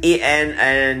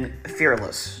 And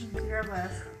Fearless.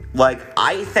 Like,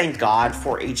 I thank God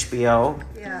for HBO.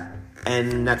 Yeah.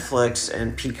 And Netflix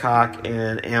and Peacock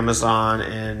and Amazon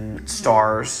and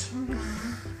Stars.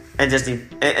 And Disney,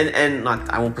 and not,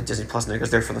 I won't put Disney Plus in there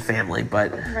because they're for the family,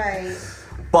 but... Right.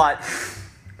 But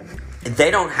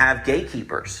they don't have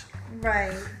gatekeepers.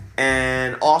 Right.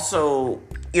 And also,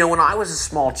 when I was a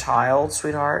small child,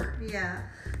 sweetheart... Yeah.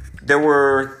 There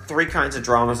were 3 kinds of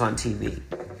dramas on TV.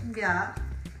 Yeah.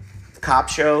 Cop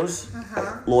shows,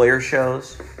 lawyer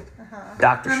shows,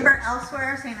 doctor Remember shows.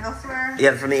 Elsewhere, St. Elsewhere?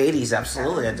 Yeah, from the 80s,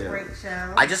 absolutely I do. Great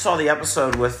show. I just saw the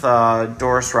episode with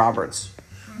Doris Roberts,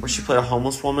 where she played a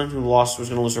homeless woman who was going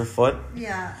to lose her foot.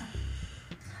 Yeah.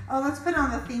 Oh, let's put on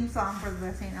the theme song for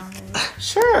the St. El movie.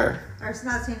 Sure. Or it's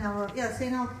not St. El. Yeah,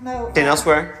 St. El. No. St.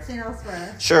 Elsewhere? St.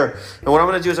 Elsewhere. Sure. And what I'm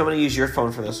going to do is I'm going to use your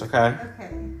phone for this, okay?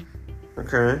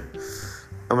 Okay.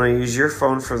 I'm going to use your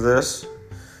phone for this.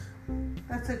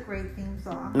 That's a great theme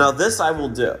song. Now, this I will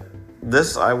do.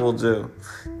 This I will do.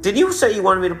 Did you say you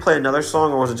wanted me to play another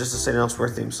song, or was it just the St. Elsewhere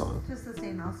theme song? Just the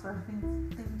St. Elsewhere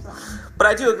theme song. But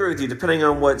I do agree with you. Depending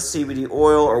on what CBD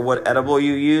oil or what edible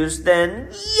you use, then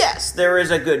yes, there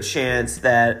is a good chance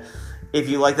that if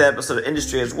you like that episode of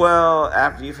Industry as well,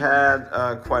 after you've had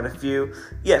quite a few,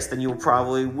 yes, then you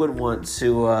probably would want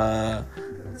to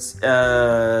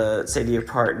say to your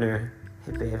partner,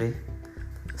 "Hey, baby,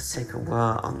 let's take a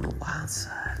walk on the wild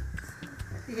side."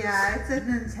 Yeah, it's an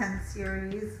intense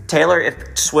series. Taylor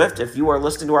Swift, if you are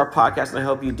listening to our podcast, and I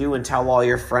hope you do, and tell all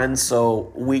your friends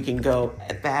so we can go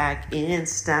back in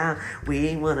style.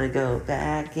 We want to go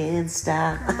back in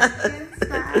style. Back in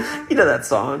style. You know that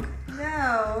song?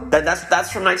 No.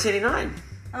 That's from 1989.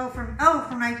 From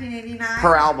 1989.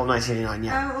 Her album, 1989.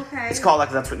 Yeah. Oh, okay. It's called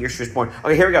That's What Year She Was Born.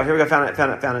 Okay, here we go. Found it. Oh,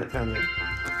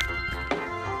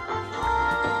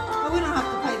 we don't have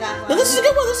to play that one. No, this is a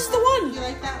good one. This is the one. You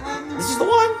like that one? This is the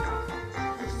one. I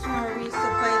just remember we used to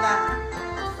play that.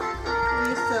 We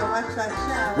used to watch that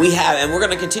show. We have, and we're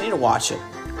going to continue to watch it.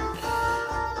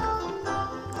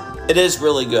 It is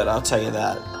really good, I'll tell you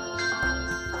that.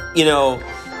 You know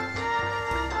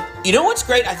what's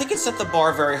great? I think it set the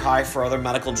bar very high for other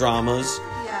medical dramas.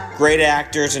 Yeah. Great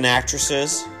actors and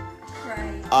actresses.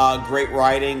 Right. Great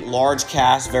writing, large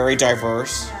cast, very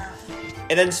diverse. Yeah.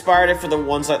 It inspired it for the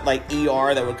ones like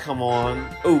ER that would come on.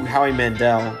 Ooh, Howie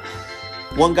Mandel.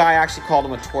 One guy actually called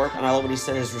him a twerp, and I love what he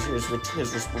said his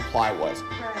reply was.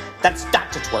 Right. That's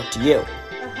Dr. Twerp to you.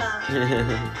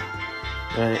 Uh-huh.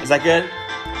 Right. Is that good?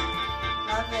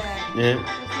 Love it. Yeah.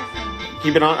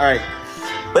 Keep it on? All right.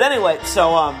 But anyway,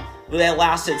 so that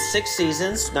lasted 6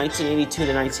 seasons, 1982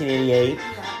 to 1988. Yeah.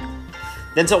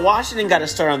 Then so Washington got to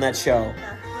start on that show.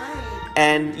 That's right.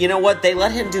 And you know what? They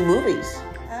let him do movies.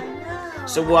 I know.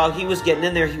 So while he was getting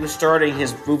in there, he was starting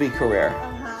his movie career.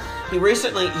 Uh-huh. He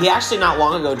actually not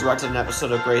long ago directed an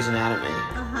episode of Grey's Anatomy.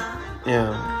 Uh-huh.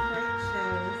 Yeah. Great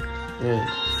shows. Yeah.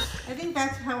 I think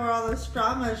that's how where all those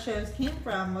drama shows came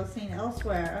from, was seen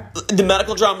elsewhere. The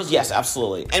medical dramas, yes,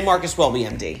 absolutely. And Marcus Welby,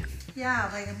 MD. Yeah,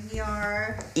 like an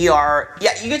ER. ER,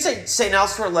 yeah, you could say St.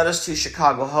 Elsewhere led us to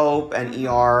Chicago Hope and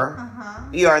ER. Uh-huh.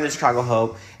 ER and then Chicago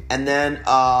Hope. And then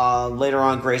later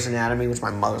on Grey's Anatomy, which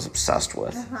my mother's obsessed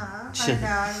with. Uh-huh. I know,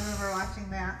 I remember watching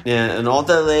that. Yeah, and all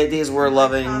the ladies were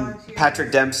loving College years.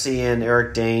 Patrick Dempsey and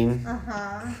Eric Dane.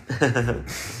 Uh-huh.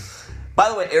 By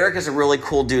the way, Eric is a really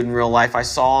cool dude in real life. I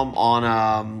saw him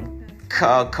on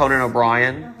Conan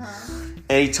O'Brien. Uh-huh.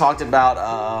 And he talked about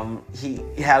how he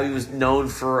was known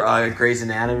for Grey's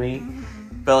Anatomy.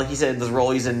 Mm-hmm. But like he said, the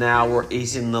role he's in now, where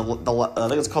he's in the I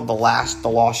think it's called the Lost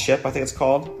Ship. I think it's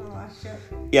called. The Lost Ship.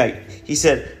 Yeah, he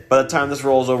said by the time this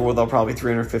rolls over, with, I'll probably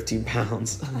 315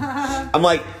 pounds. I'm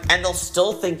like, and they'll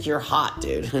still think you're hot,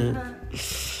 dude.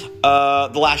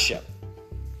 The Last Ship.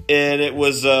 And it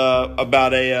was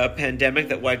about a pandemic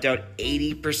that wiped out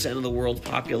 80% of the world's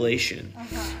population.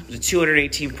 Uh-huh. It was a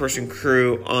 218-person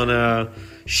crew on a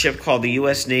ship called the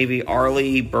U.S. Navy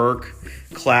Arleigh Burke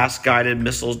class guided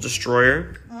missiles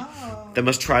destroyer that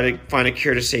must try to find a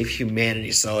cure to save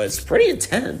humanity. So it's pretty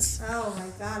intense. Oh my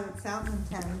god, it sounds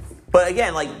intense. But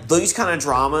again, like these kind of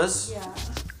dramas Yeah.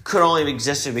 could only have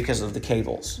existed because of the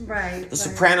cables. Right. The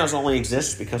Sopranos only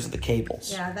exists because of the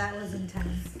cables. Yeah, that was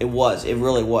intense. It was. It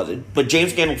really was. But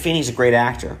James Gandolfini's a great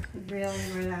actor. Really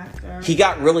great actor. He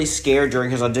got really scared during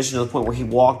his audition to the point where he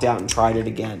walked out and tried it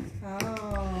again.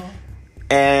 Oh.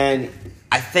 And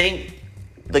I think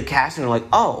the casting were like,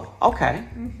 oh, okay.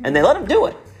 Mm-hmm. And they let him do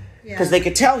it. Because they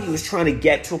could tell he was trying to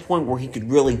get to a point where he could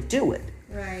really do it.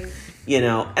 Right. You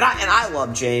know, and I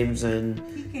love James, and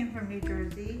He came from New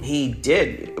Jersey. he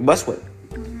did Westwood.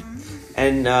 Mm-hmm.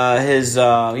 And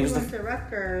he was went to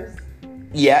Rutgers.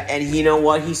 Yeah, and you know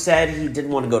what? He said he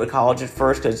didn't want to go to college at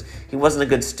first because he wasn't a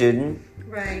good student.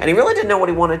 Right. And he really didn't know what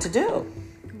he wanted to do.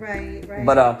 Right.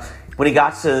 But when he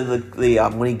got to the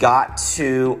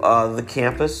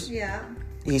campus, Yeah.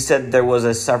 he said there was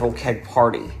a several keg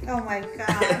party. Oh my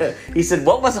god. He said,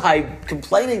 "What was I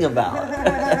complaining about?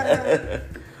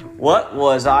 What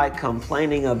was I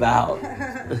complaining about?"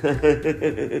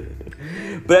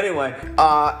 But anyway,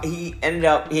 he ended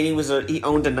up he was the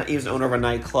owner of a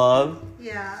nightclub.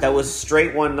 Yeah. That was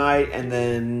straight one night, and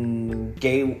then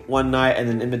gay one night, and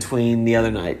then in between the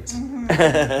other nights. Mm-hmm.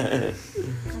 That's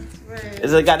right.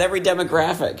 It got every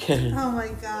demographic. Oh my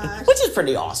gosh. Which is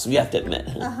pretty awesome, you have to admit.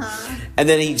 Uh-huh. And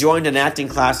then he joined an acting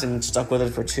class and stuck with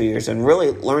it for 2 years and really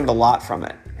learned a lot from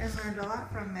it. And learned a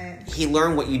lot from it. He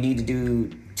learned what you need to do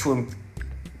to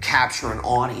capture an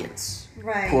audience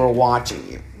Right. who are watching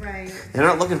you. Right. They're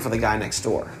not looking for the guy next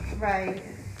door. Right.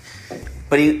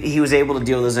 But he was able to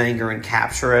deal with his anger and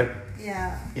capture it,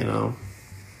 Yeah. you know.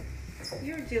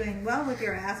 You're doing well with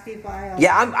your ASCII file.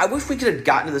 Yeah, I wish we could have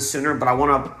gotten to this sooner, but I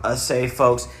want to say,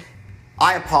 folks,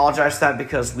 I apologize for that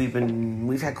because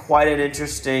we've had quite an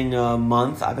interesting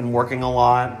month. I've been working a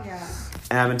lot. Yeah.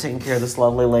 And I've been taking care of this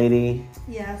lovely lady.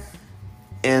 Yes.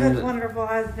 And good, wonderful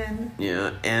husband.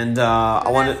 Yeah, and I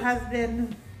wanted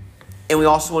husband. And we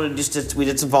also wanted we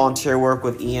did some volunteer work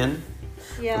with Ian.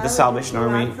 Yeah. With the Salvation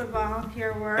Army. Lots of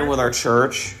volunteer work. And with our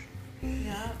church.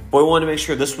 Yeah. But we wanted to make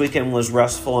sure this weekend was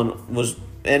restful and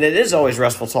it is always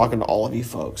restful talking to all of you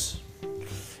folks.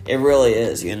 It really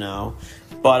is, you know.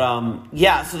 But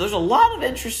yeah, so there's a lot of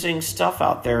interesting stuff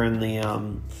out there in the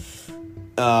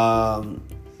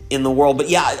world. But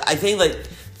yeah, I think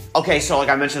okay, so like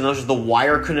I mentioned, The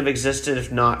Wire couldn't have existed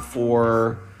if not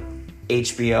for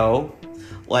HBO.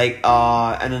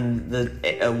 And then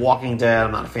the Walking Dead,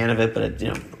 I'm not a fan of it,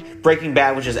 but Breaking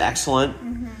Bad, which is excellent.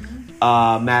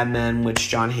 Mm-hmm. Mad Men, which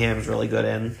John Hamm is really good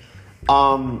in.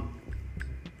 But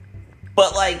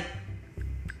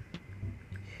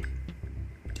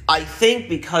I think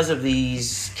because of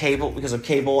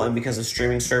cable and because of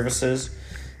streaming services,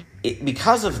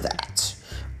 because of that,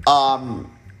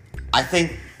 I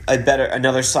think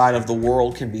another side of the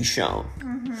world can be shown.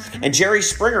 Mm-hmm. And Jerry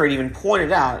Springer had even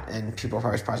pointed out, and people are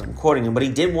probably surprised I'm quoting him, but he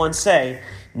did once say,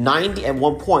 at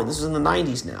one point, this was in the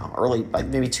 90s now, early,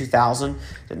 maybe 2000,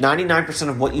 that 99%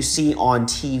 of what you see on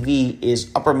TV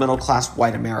is upper middle class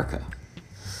white America.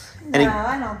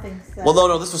 I don't think so. Well,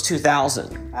 no, this was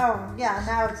 2000. Oh, yeah,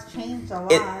 now it's changed a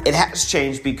lot. It has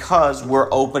changed because we're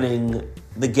opening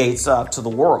the gates up to the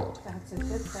world. That's a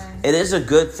good thing. It is a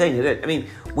good thing. I mean,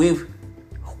 we've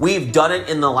done it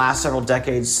in the last several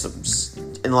decades,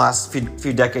 in the last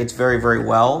few decades very, very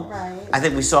well. Right. I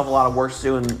think we still have a lot of work to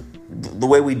do, and the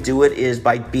way we do it is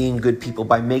by being good people,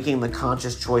 by making the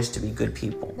conscious choice to be good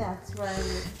people. That's right.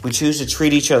 If we choose to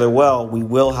treat each other well, we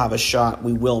will have a shot.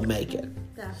 We will make it.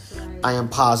 That's right. I am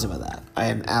positive of that. I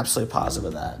am absolutely positive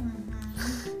of that. Mm-hmm.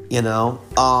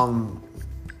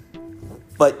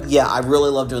 But yeah, I really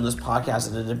love doing this podcast,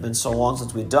 and it had been so long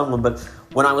since we've done one. But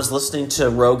when I was listening to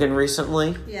Rogan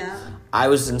recently, I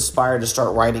was inspired to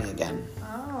start writing again.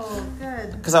 Oh,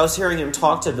 good. Because I was hearing him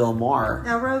talk to Bill Maher.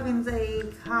 Now, Rogan's a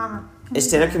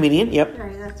stand-up comedian, yep.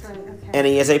 Right, that's right, okay. And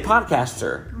he is a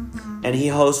podcaster. Mm-hmm. And he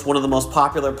hosts one of the most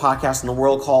popular podcasts in the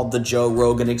world called The Joe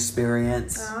Rogan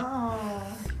Experience. Oh.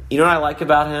 You know what I like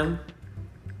about him?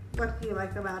 What do you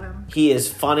like about him? He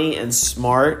is funny and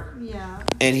smart. Yeah.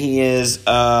 And he is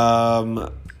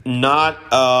not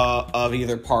of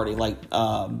either party.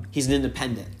 He's an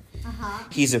independent. Uh-huh.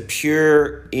 He's a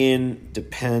pure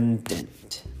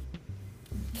independent.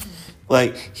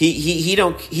 He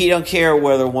don't care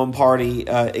whether one party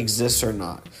exists or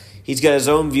not. He's got his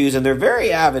own views, and they're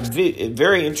very avid,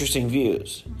 very interesting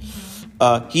views.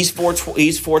 Mm-hmm. He's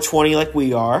 420 like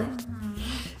we are.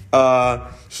 Mm-hmm.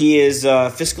 He is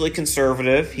fiscally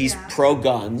conservative. He's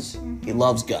pro-guns. Mm-hmm. He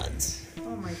loves guns.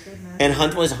 Oh my goodness. And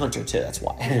Hunt was a hunter too. That's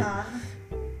why. Uh-huh.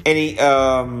 And he,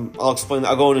 I'll explain.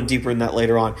 I'll go into deeper in that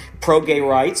later on. Pro-gay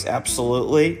rights,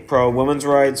 absolutely. Pro-women's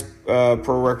rights.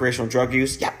 Pro-recreational drug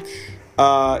use. Yeah.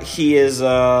 He is.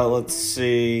 Let's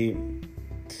see.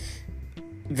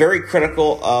 Very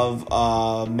critical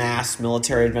of mass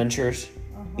military adventures.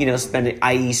 Uh-huh.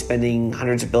 Spending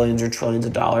hundreds of billions or trillions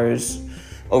of dollars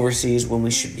overseas when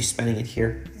we should be spending it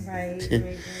here.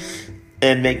 Right.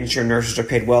 And making sure nurses are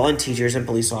paid well, and teachers and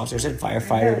police officers and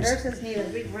firefighters. Nurses need a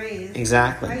big raise.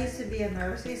 Exactly. I used to be a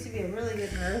nurse. I used to be a really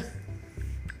good nurse.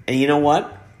 And you know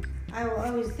what? I will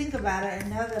always think about it and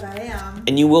know that I am.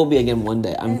 And you will be again one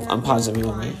day. I'm positive you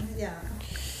will be. Yeah.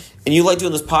 And you like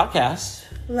doing this podcast.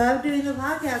 Love doing the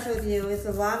podcast with you. It's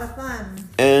a lot of fun.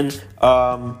 And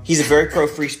he's a very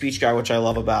pro-free speech guy, which I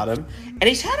love about him. And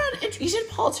he's had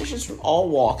politicians from all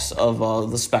walks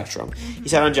of the spectrum. Mm-hmm.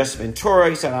 He's had on Jesse Ventura.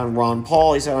 He's had on Ron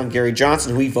Paul. He's had on Gary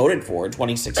Johnson, who he voted for in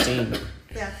 2016.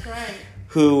 That's right.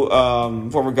 Who,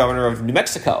 former governor of New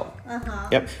Mexico. Uh-huh.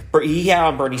 Yep. He had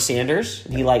on Bernie Sanders,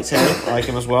 and he likes him. I like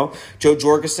him as well. Joe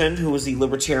Jorgensen, who was the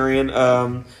Libertarian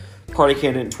Party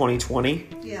candidate in 2020.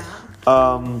 Yeah.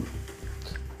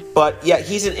 But yeah,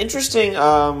 he's an interesting.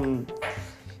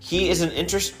 He's an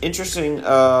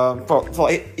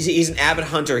avid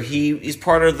hunter. He's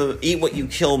part of the Eat What You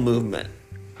Kill movement.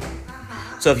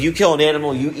 Uh-huh. So if you kill an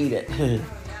animal, you eat it.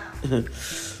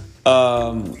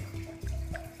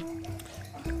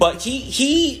 But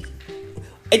he.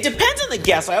 It depends on the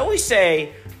guest. I always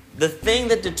say the thing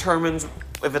that determines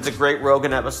if it's a great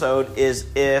Rogan episode is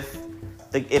if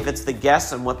it's the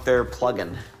guest and what they're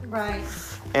plugging. Right.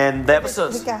 And the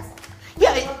episodes. The guest.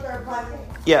 Yeah. What they're plugging.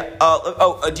 Yeah.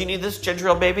 Do you need this ginger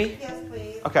ale, baby? Yes,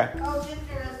 please. Okay. Oh,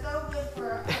 ginger is so good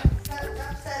for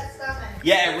upset stomach.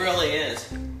 Yeah, it really is.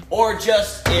 Or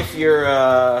just if you're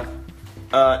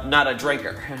not a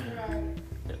drinker.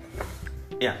 Right.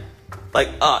 Yeah. Like,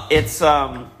 it's,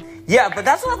 yeah, but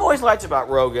that's what I've always liked about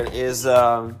Rogan is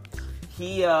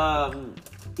he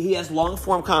has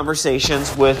long-form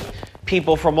conversations with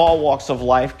people from all walks of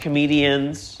life,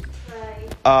 comedians,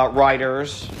 Right.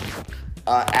 Writers,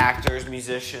 actors,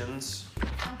 musicians,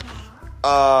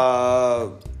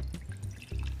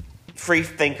 free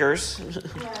thinkers,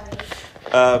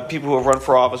 Right. people who have run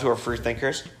for office who are free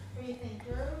thinkers. Free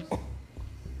thinkers.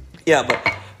 Yeah, but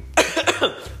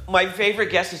my favorite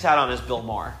guest he's had on is Bill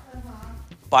Maher. Uh-huh.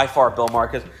 By far, Bill Maher,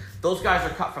 because those guys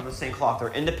are cut from the same cloth. They're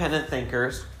independent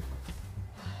thinkers.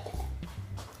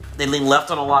 They lean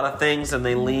left on a lot of things, and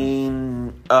they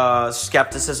lean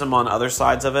skepticism on other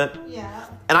sides of it. Yeah.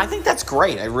 And I think that's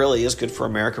great. It really is good for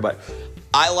America. But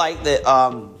I like that. It's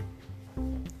so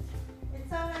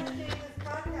nice doing this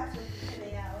podcast with you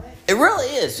today, Alex. It really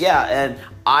is, yeah. And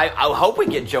I hope we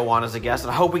get Joe on as a guest,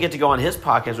 and I hope we get to go on his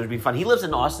podcast, which would be fun. He lives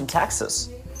in Austin, Texas.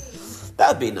 That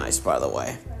would be nice, by the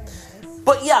way. Very nice.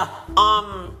 But yeah,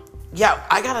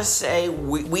 I gotta say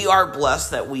we are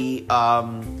blessed that we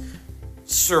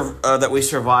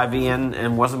survived Ian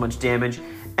and wasn't much damage.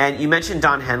 And you mentioned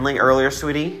Don Henley earlier,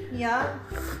 sweetie. Yeah.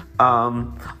 I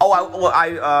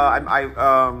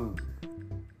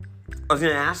was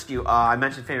gonna ask you. I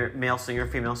mentioned favorite male singer,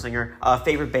 female singer.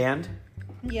 Favorite band?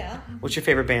 Yeah. What's your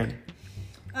favorite band?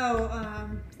 Oh,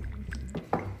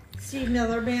 Steve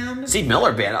Miller Band. Steve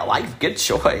Miller Band. I like. Good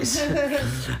choice.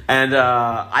 And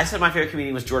I said my favorite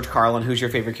comedian was George Carlin. Who's your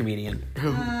favorite comedian?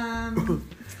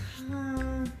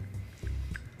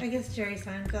 I guess Jerry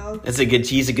Seinfeld.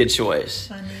 He's a good choice.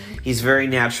 Funny. He's very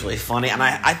naturally funny, and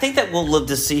I think that we'll live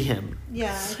to see him.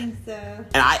 Yeah, I think so. And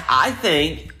I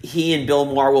think he and Bill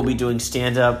Maher will be doing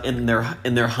stand-up in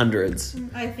their hundreds.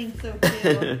 I think so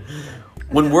too.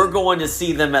 When we're going to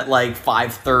see them at like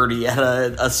 5:30 at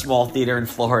a small theater in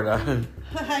Florida.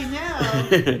 I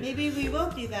know. Maybe we will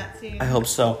do that soon. I hope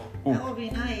so. That will be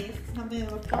nice. Something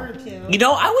to look forward to. You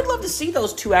know, I would love to see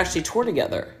those two actually tour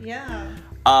together. Yeah.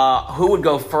 Who would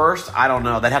go first? I don't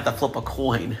know. They'd have to flip a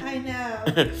coin. I know.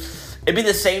 It'd be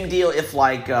the same deal if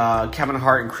like Kevin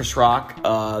Hart and Chris Rock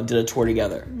did a tour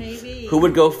together. Maybe. Who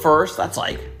would go first? That's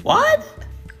like, what?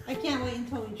 I can't wait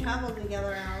until we travel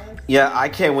together, Alex. Yeah, I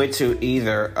can't wait to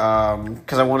either.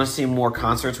 Because I want to see more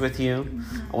concerts with you.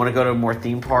 Mm-hmm. I want to go to more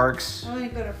theme parks. I want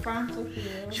to go to France with you.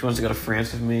 She wants to go to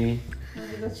France with me. I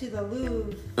want to go to the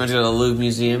Louvre. I want to go to the Louvre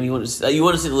Museum. You want to see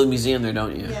the Louvre Museum there,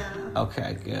 don't you? Yeah.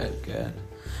 Okay, good.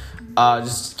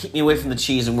 Just keep me away from the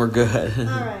cheese and we're good. All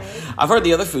right. I've heard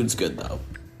the other food's good though.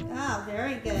 Oh,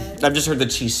 very good. I've just heard the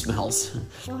cheese smells.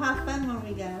 We'll have fun when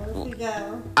we go. If we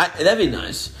go. That'd be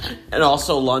nice. And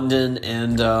also London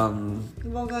and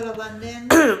We'll go to London.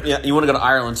 yeah, you want to go to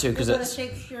Ireland too because We'll go to it's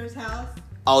Shakespeare's house.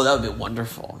 oh that would be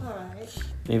wonderful. All right.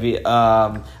 Maybe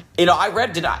I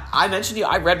mentioned to you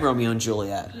I read Romeo and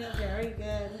Juliet. Yeah, very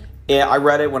good. Yeah, I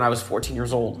read it when I was 14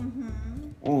 years old.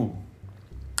 Mm-hmm.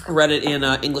 I read it in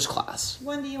English class.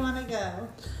 When do you want to go?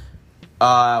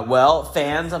 Well,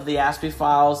 fans of the Aspie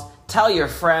Files, tell your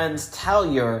friends,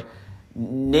 tell your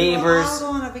neighbors. We'll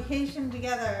all go on a vacation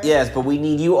together. Yes, but we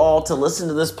need you all to listen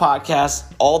to this podcast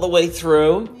all the way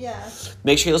through. Yes.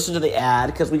 Make sure you listen to the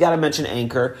ad because we got to mention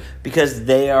Anchor because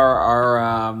they are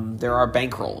our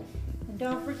bankroll. And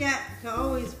don't forget to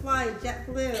always fly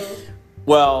JetBlue.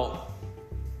 Well,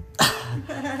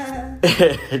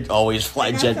 always fly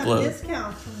I got some JetBlue.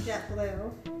 discounts from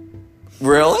JetBlue.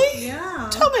 Really? Yeah.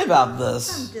 Tell me about this.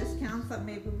 Some discounts that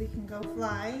maybe we can go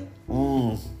fly.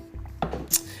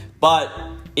 But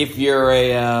if you're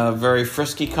a very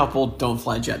frisky couple, don't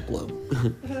fly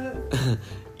JetBlue.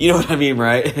 You know what I mean,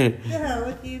 right? Yeah,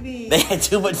 what do you mean? They had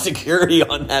too much security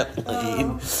on that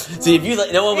plane. So if you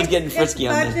no one was getting frisky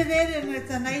on It's that. budgeted and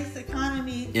it's a nice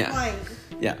economy flight.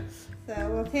 Yeah. So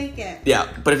we'll take it. Yeah,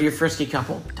 but if you're a frisky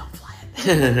couple, don't fly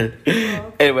it.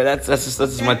 Anyway, that's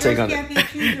my take on Can't it. be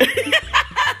choosers.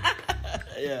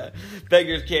 Yeah,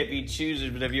 beggars can't be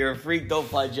choosers, but if you're a freak, don't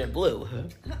fly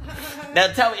JetBlue. Now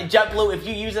tell me, JetBlue, if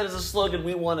you use it as a slogan,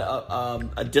 we want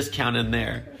a discount in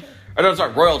there. Or no,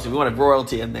 sorry, royalty. We want a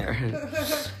royalty in there,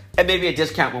 and maybe a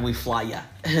discount when we fly you.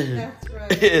 That's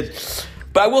right.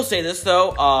 But I will say this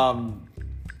though.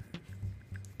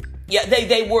 Yeah,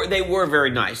 they were very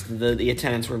nice. The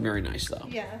attendants were very nice though.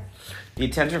 Yeah. The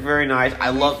attendants were very nice.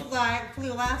 I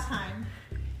flew last time.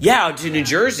 Yeah, to New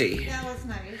Jersey. That was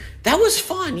nice. That was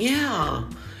fun, yeah.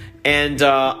 And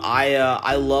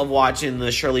I love watching the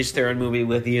Charlize Theron movie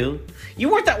with you. You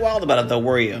weren't that wild about it though,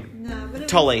 were you? No, but it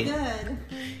Tully. was good.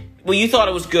 Well, you thought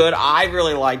it was good. I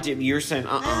really liked it. You were saying,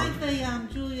 I like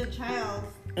the Julia Child Childs,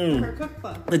 her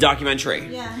cookbook. The documentary.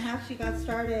 Yeah, and how she got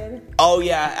started. Oh,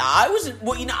 yeah.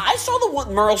 I saw the one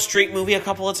Meryl Streep movie a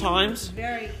couple of times.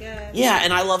 Very good. Yeah,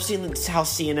 and I love seeing how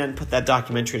CNN put that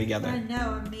documentary together. I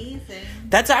know, amazing.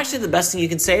 That's actually the best thing you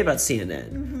can say about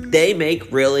CNN. Mm-hmm. They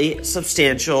make really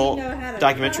substantial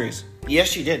documentaries. Cook. Yes,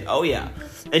 she did. Oh, yeah.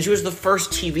 And she was the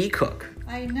first TV cook.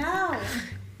 I know.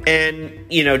 And,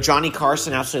 Johnny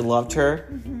Carson absolutely loved her.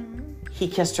 Mm-hmm. He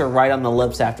kissed her right on the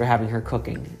lips after having her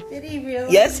cooking. Did he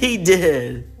really? Yes, he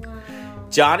did. Wow.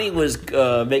 Johnny was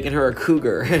making her a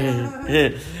cougar.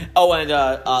 Oh, and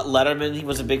Letterman, he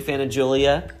was a big fan of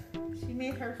Julia. She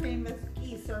made her famous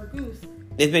geese or goose.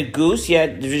 They made goose,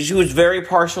 yeah. She was very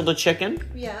partial to chicken.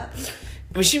 Yeah.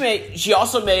 I mean, she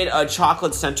also made a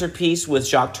chocolate centerpiece with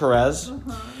Jacques Torres.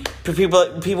 Uh-huh.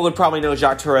 People would probably know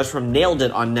Jacques Torres from Nailed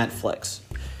It on Netflix.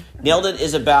 Nailed It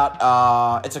is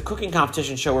about, it's a cooking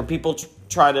competition show where people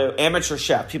try to, amateur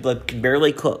chefs, people that can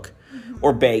barely cook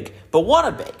or bake, but want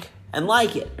to bake and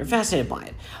like it, are fascinated by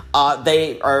it.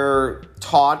 They are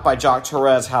taught by Jacques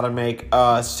Torres how to make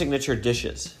signature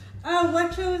dishes. Oh,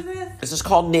 what show is this? This is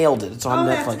called Nailed It. It's on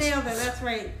Netflix. Oh, that's Nailed It. That's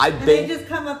right. They just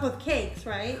come up with cakes,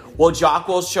 right? Well, Jacques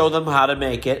will show them how to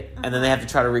make it, and then they have to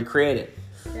try to recreate it.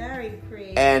 Very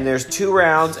creative. And there's 2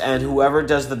 rounds, and whoever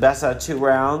does the best out of 2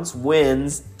 rounds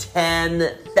wins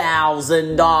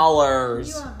 $10,000. Can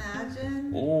you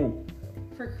imagine? Ooh.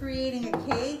 For creating a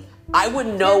cake? I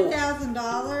wouldn't know.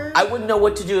 $10,000? I wouldn't know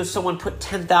what to do if someone put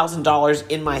 $10,000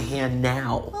 in my hand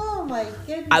now. Oh my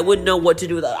goodness. I wouldn't know what to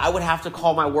do with that. I would have to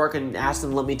call my work and ask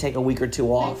them to let me take a week or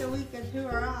 2 off. Take a week or 2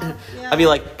 off. Yeah. I'd be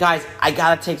like, guys, I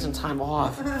gotta take some time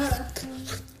off.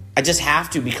 I just have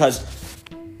to because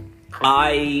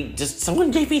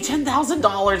someone gave me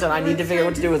 $10,000 and I need to figure out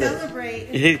what to do with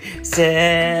it.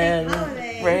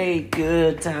 Celebrate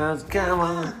good times, come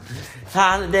on.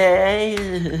 Holiday.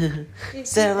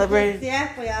 Celebrate.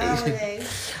 Exactly, a holiday.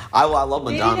 I love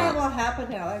Madonna. Maybe that will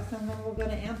happen, Alex, and then we'll go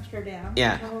to Amsterdam.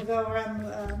 Yeah. And we'll go around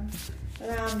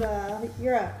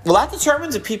Europe. Well, that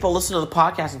determines if people listen to the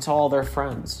podcast and tell all their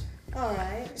friends. All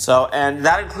right. So, and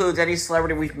that includes any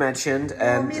celebrity we've mentioned. We'll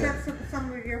and meet up with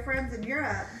some of your friends in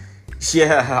Europe.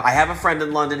 Yeah, I have a friend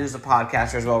in London who's a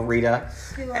podcaster as well, Rita.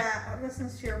 Who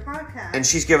listens to your podcast. And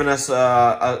she's given us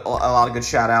a lot of good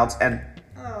shout-outs. And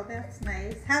oh, that's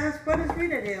nice. What does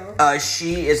Rita do?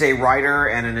 She is a writer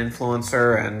and an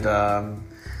influencer, and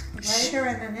writer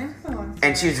and an influencer.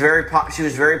 And she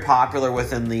was very popular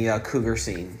within the cougar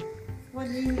scene. What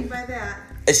do you mean by that?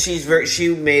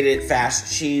 She made it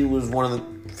fast. She was one of the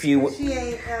few.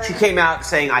 She came out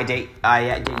saying, I date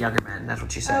younger men. That's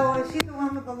what she said. Oh, is she the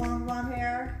one with the long blonde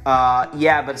hair?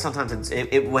 Yeah, but sometimes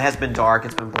it has been dark.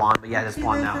 It's been blonde, but yeah, it's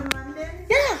blonde now. She lives in London?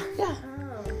 Yeah. Oh.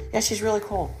 Yeah, she's really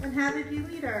cool. And how did you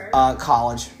meet her?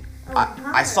 College. Oh, college.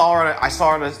 I saw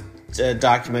her in a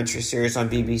documentary series on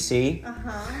BBC.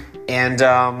 Uh-huh. And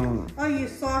oh, you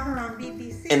saw her on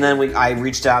BBC. And then I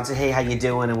reached out and said, "Hey, how you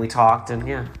doing?" And we talked, and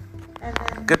yeah. And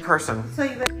then, good person. So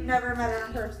you never met her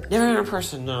in person? Never met her in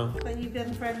person, no. But you've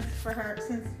been friends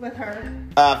with her?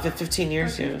 15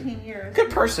 years, yeah. 15 years.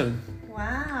 Good person.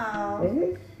 Wow.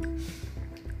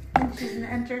 And she's an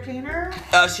entertainer?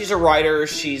 She's a writer.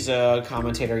 She's a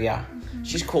commentator, yeah. Mm-hmm.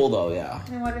 She's cool, though, yeah.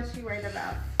 And what does she write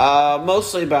about?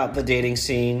 Mostly about the dating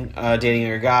scene, dating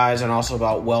other guys, and also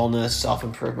about wellness,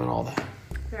 self-improvement, all that.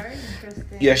 Very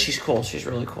interesting. Yeah, she's cool. She's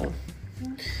really cool.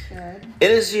 Good.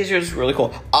 It is. She's really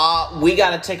cool. We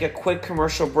got to take a quick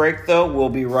commercial break, though. We'll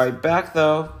be right back,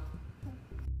 though.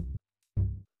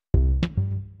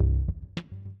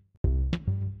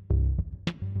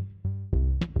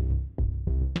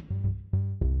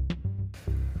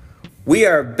 We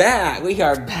are back.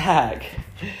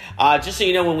 Just so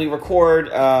you know, when we record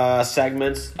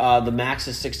segments, the max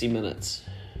is 60 minutes.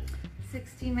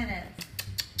 60 minutes.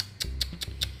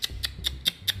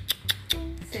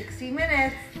 60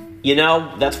 minutes. You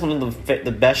know, that's one of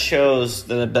the best shows.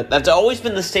 That's always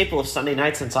been the staple of Sunday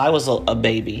night since I was a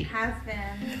baby. It has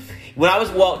been. When I was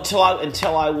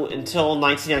until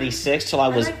 1996, till I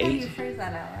was 8. I like how you phrase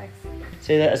that, Alex.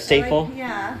 Say that, a staple?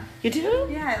 Yeah. You do?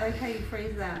 Yeah, I like how you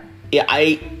phrase that. Yeah,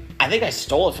 I think I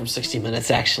stole it from 60 Minutes,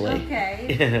 actually.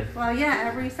 Okay. Yeah. Well, yeah,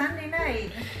 every Sunday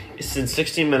night. It's in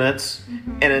 60 Minutes,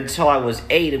 and until I was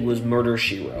 8, it was Murder,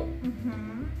 She Wrote.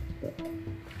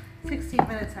 60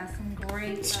 Minutes has some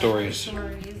great stories.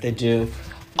 They do.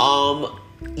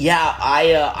 Yeah,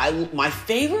 I my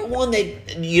favorite one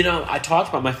I talked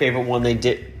about my favorite one they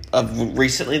did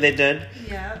recently they did.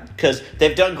 Yeah. Because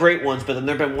they've done great ones, but then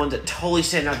there have been ones that totally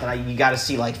stand out that you got to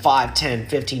see like 5, 10,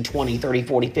 15, 20, 30,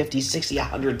 40, 50, 60,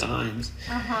 100 times.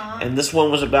 Uh-huh. And this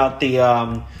one was about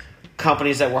the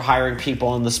companies that were hiring people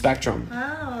on the spectrum.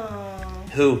 Oh.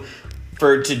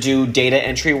 to do data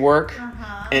entry work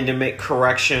Uh-huh. and to make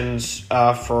corrections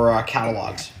for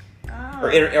catalogs Oh.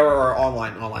 or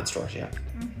online stores. Yeah.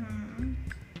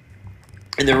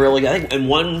 And they're really good. I think, and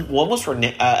one was for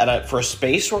a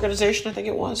space organization. I think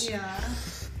it was. Yeah.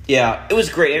 Yeah, it was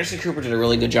great. Anderson Cooper did a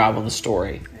really good job on the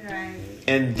story. Right.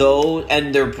 And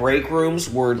their break rooms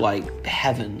were like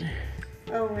heaven.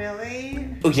 Oh, really?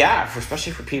 Oh yeah,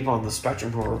 especially for people on the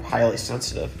spectrum who are highly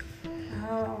sensitive.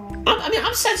 Oh.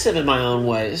 I'm sensitive in my own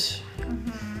ways.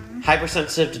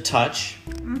 Hypersensitive to touch,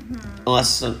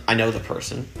 unless I know the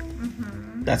person.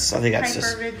 I think that's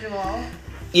just Hypervisual.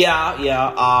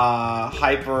 yeah.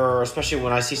 Hyper, especially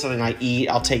when I see something I eat,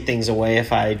 I'll take things away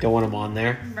if I don't want them on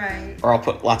there, Right. or I'll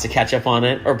put lots of ketchup on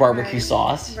it, or barbecue Right.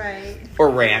 sauce, Right. or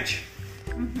ranch,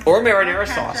 or marinara Or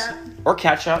ketchup. sauce, or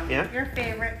ketchup. Yeah, Your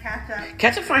favorite ketchup.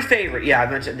 ketchup's my favorite. Yeah,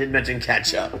 I did mention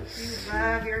ketchup. You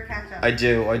love your ketchup. I do.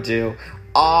 You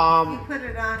put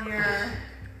it on your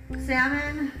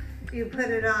salmon. You put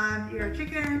it on your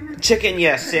chicken. Chicken,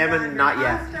 yes. Put it on Salmon, your not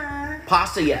yet. pasta.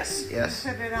 Pasta, yes.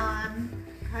 Put it on.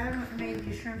 I haven't made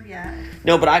you shrimp yet.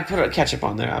 No, but I'd put ketchup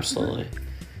on there, absolutely.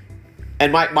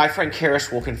 And my friend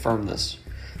Karis will confirm this.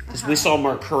 Because we saw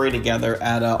Mark Curry together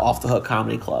at Off the Hook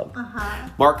Comedy Club.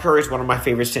 Mark Curry is one of my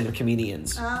favorite stand-up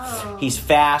comedians. Oh. He's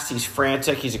fast, he's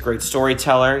frantic, he's a great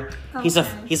storyteller. Okay.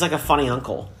 He's like a funny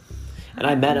uncle. And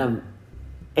I met him,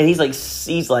 and he's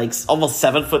like almost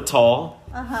 7 foot tall.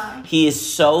 He is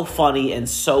so funny and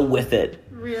so with it.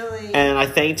 Really? And I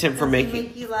thanked him for Does making. he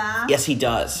make you laugh? Yes, he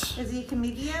does. Is he a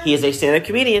comedian? He is a stand-up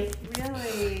comedian.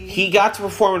 Really? He got to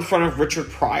perform in front of Richard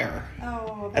Pryor.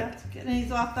 Oh, that's good. And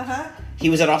he's off the hook? He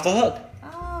was at Off the Hook.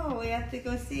 Oh, we have to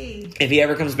go see. If he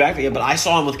ever comes back again, but I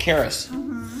saw him with Karis.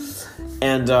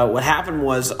 And what happened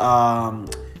was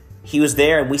he was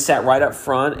there, and we sat right up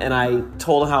front, and I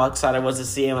told him how excited I was to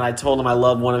see him, and I told him I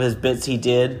loved one of his bits he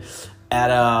did at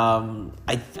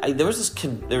there was this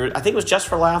I think it was Just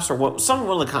for Laughs or one of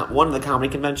the comedy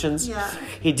conventions. Yeah.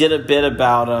 He did a bit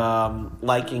about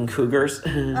liking cougars.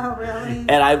 Oh, really?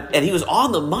 and he was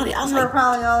on the money. I was You were like,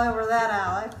 probably all over that,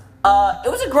 Alex. it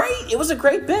was a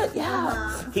great bit.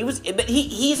 Yeah. But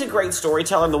he's a great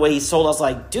storyteller, and the way he sold, I was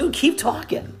like, dude, keep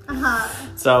talking.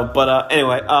 So, but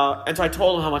anyway, and so I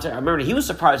told him how much I remembered. He was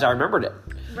surprised I remembered it.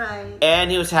 Right.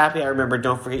 And he was happy I remembered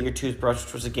Don't Forget Your Toothbrush,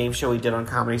 which was a game show he did on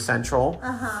Comedy Central.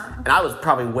 And I was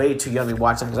probably way too young to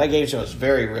watch that because that game show was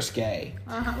very risque.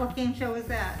 What game show was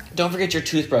that? Don't Forget Your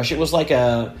Toothbrush. It was like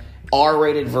a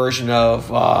R-rated version of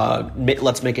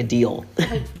Let's Make a Deal.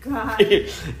 Oh, God. You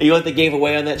know what they gave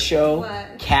away on that show?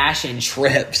 What? Cash and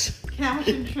trips. Cash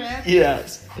and trip?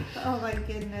 Yes. Oh, my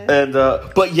goodness. And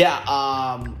but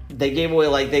yeah, they gave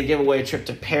away a trip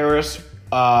to Paris,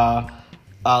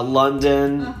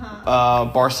 London,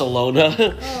 Barcelona.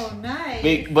 Oh,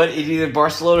 nice. But it's either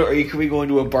Barcelona or you could be going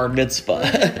to a bar mitzvah.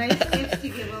 Nice gifts to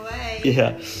give away.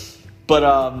 Yeah,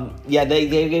 but they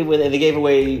gave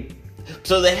away.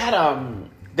 So they had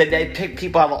they pick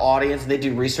people out of the audience and they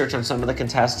do research on some of the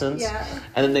contestants. Yeah.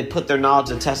 And then they put their knowledge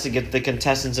to test to get the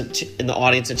contestants in the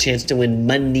audience a chance to win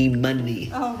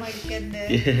money. Oh, my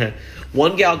goodness. Yeah.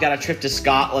 One gal got a trip to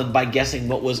Scotland by guessing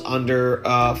what was under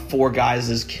 4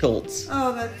 guys' kilts.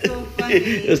 Oh, that's so funny.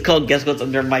 It was called Guess What's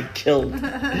Under My Kilt.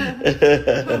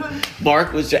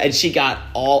 Mark was, and she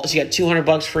got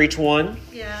 $200 for each one.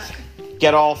 Yeah.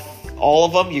 Get all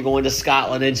of them, you're going to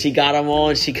Scotland. And she got them all,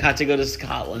 and she got to go to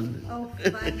Scotland. Oh,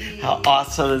 funny. How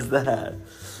awesome is that?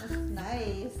 That's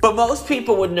nice. But most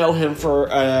people would know him for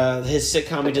his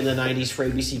sitcom he did in the 90s for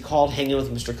ABC called Hanging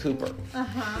with Mr. Cooper.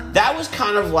 That was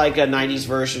kind of like a 90s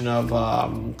version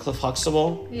of Cliff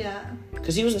Huxtable. Yeah.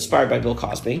 Because he was inspired by Bill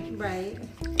Cosby. Right.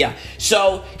 Yeah.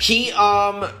 So he,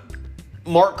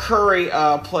 Mark Curry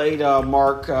played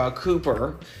Mark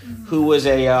Cooper, who was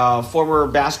a former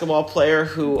basketball player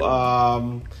who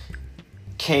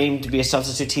came to be a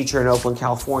substitute teacher in Oakland,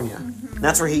 California. And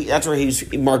that's where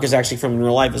Mark is actually from in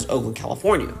real life, is Oakland,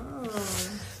 California.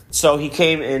 So he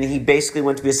came and he basically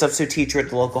went to be a substitute teacher at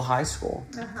the local high school.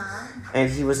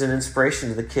 And he was an inspiration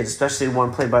to the kids, especially the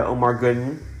one played by Omar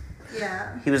Gooden.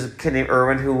 Yeah. He was a kid named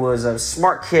Irwin who was a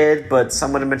smart kid, but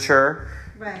somewhat immature.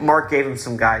 Right. Mark gave him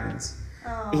some guidance.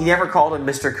 Oh. He never called him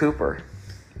Mr. Cooper.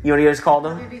 You know what he always called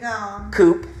him? What did he go?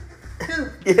 Coop.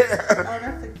 Coop. Yeah. Oh,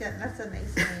 that's a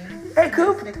nice name. Hey,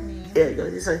 Coop. Nice nickname. Yeah, he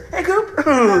goes, he's like, hey, Coop.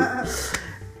 And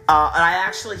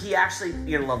he actually,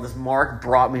 you're gonna love this. Mark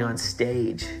brought me on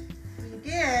stage You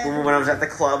did? when I was at the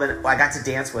club, and I got to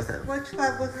dance with him. Which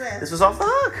club was this? This was Off the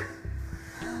Hook.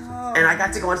 Oh. And I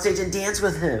got to go on stage and dance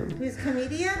with him. He's a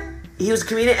comedian? He was a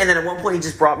comedian, and then at one point he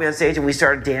just brought me on stage and we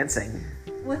started dancing.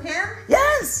 With him?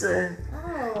 Yes.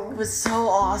 Oh. was so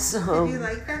awesome. Did you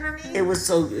like that, honey? It was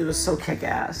so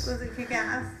kick-ass. Was it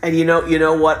kick-ass? And you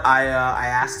know what I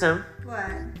asked him? What?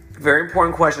 Very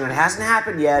important question. It hasn't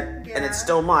happened yet, and it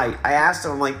still might. I asked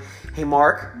him, I'm like, hey,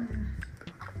 Mark,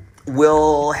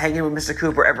 will Hanging with Mr.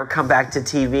 Cooper ever come back to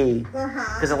TV?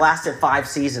 Because it lasted 5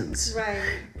 seasons.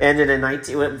 Right. Ended in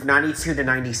 92 to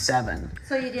 97.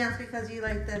 So you danced because you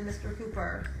liked the Mr.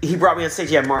 Cooper. He brought me on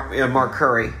stage. Yeah, Mark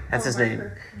Curry. That's his name.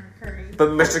 Curry. But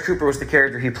Mr. Cooper was the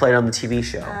character he played on the TV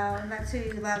show. Oh, and that's who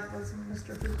you loved was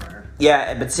Mr. Cooper.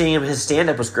 Yeah, but seeing him, his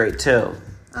stand-up was great, too.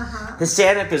 His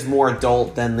stand-up is more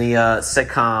adult than the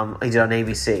sitcom he did on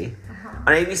ABC. On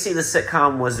ABC, the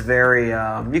sitcom was very...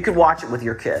 you could watch it with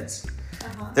your kids.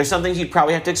 There's some things you'd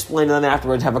probably have to explain to them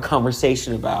afterwards, have a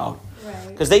conversation about. Right.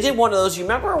 Because they did one of those... You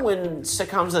remember when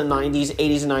sitcoms in the 90s,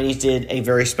 80s and 90s did a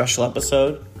very special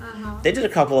episode? They did a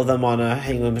couple of them on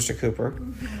Hanging with Mr. Cooper.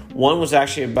 One was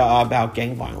actually about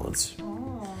gang violence.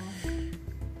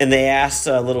 And they asked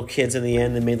little kids in the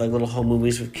end, they made like little home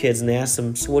movies with kids, and they asked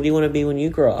them, so what do you want to be when you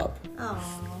grow up?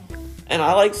 And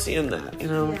I like seeing that, you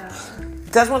know. Yeah.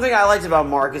 That's one thing I liked about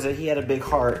Mark, is that he had a big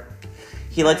heart.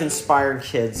 He liked inspiring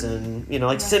kids, and, you know,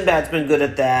 like Sinbad's been good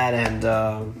at that, and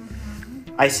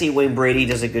I see Wayne Brady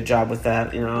does a good job with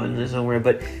that, you know, in his own way.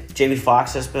 But Jamie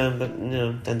Foxx has been, but, you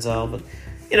know, Denzel, but,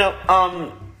 you know,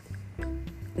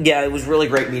 yeah, it was really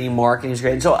great meeting Mark, and he was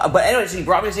great. And so, but anyway, so he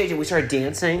brought me on stage, and we started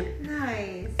dancing.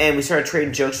 Nice. And we started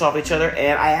trading jokes off each other,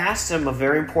 and I asked him a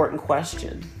very important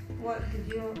question. What did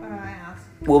you ask?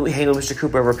 Will Hanging with Mr.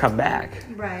 Cooper ever come back?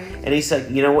 Right. And he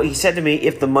said, you know what? He said to me,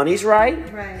 if the money's right,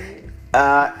 Right.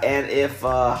 And if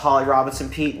Holly Robinson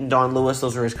Pete and Dawn Lewis,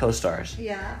 those are his co-stars.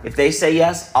 Yeah. If they say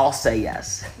yes, I'll say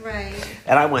yes. Right.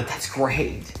 And I went, that's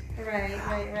great.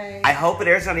 Right. I hope it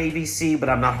airs on ABC, but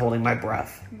I'm not holding my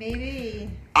breath.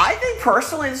 Maybe. I think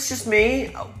personally, it's just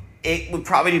me, it would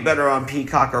probably do better on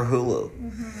Peacock or Hulu.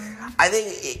 I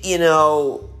think, you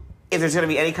know, if there's going to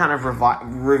be any kind of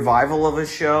revival of a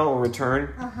show or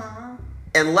return,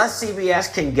 unless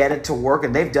CBS can get it to work,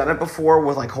 and they've done it before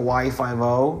with like Hawaii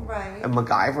Five-0 and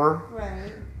MacGyver.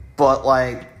 Right. But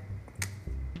like,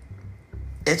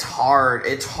 it's hard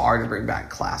to bring back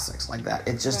classics like that.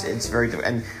 It's just, it's very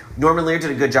difficult. And Norman Lear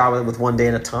did a good job with One Day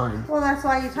at a Time. Well, that's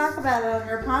why you talk about it on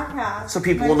your podcast. So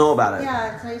people will know about it.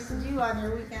 Yeah, it's nice to do on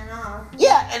your weekend off.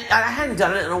 Yeah, and I hadn't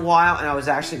done it in a while, and I was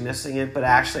actually missing it. But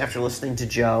actually, after listening to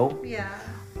Joe,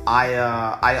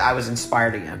 I was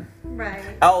inspired again. Right.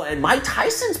 Oh, and Mike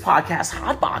Tyson's podcast,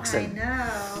 Hot Boxing. I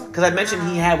know. Because I mentioned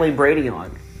he had Wayne Brady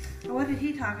on. What did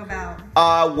he talk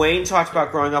about? Wayne talked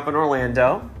about growing up in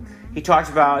Orlando. He talked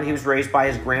about he was raised by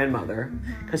his grandmother.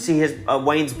 Because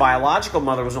Wayne's biological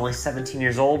mother was only 17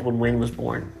 years old when Wayne was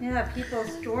born. Yeah, people's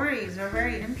stories are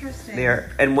very interesting.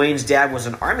 And Wayne's dad was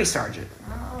an army sergeant.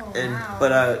 Oh, and, wow.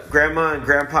 But Grandma and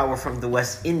Grandpa were from the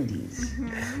West Indies.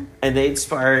 And they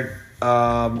inspired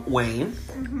Wayne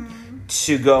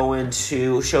to go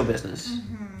into show business.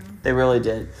 They really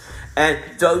did. And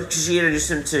so she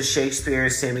introduced him to Shakespeare,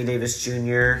 Sammy Davis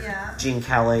Jr., Gene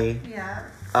Kelly,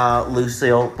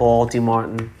 Lucille Ball, D.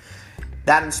 Martin.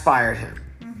 That inspired him.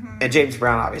 And James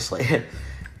Brown, obviously.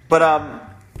 But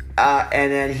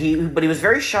and then he was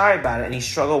very shy about it, and he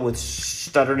struggled with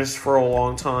stutterness for a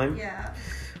long time. Yeah.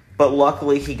 But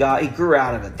luckily he grew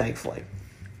out of it, thankfully.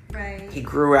 Right. He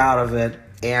grew out of it,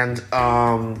 and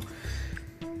I'm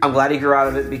glad he grew out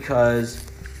of it because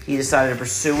he decided to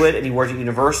pursue it, and he worked at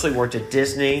Universal, he worked at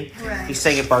Disney. Right. He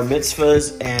sang at bar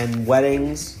mitzvahs and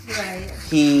weddings. Right.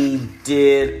 He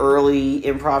did early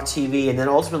improv TV, and then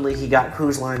ultimately he got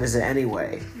Whose Line Is It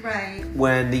Anyway? Right.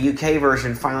 When the UK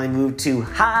version finally moved to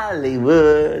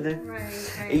Hollywood.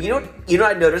 Right. You know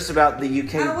what I noticed about the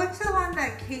UK? What's the one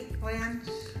that Kate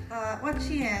Blanchett, what's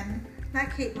she in?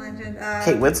 Not Kate Blanchett.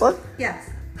 Kate Winslet?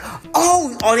 Yes.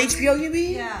 Oh, on HBO you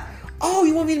mean? Yeah. Oh,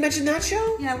 you want me to mention that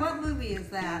show? Yeah, what movie is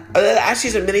that? Actually,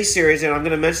 it's a miniseries, and I'm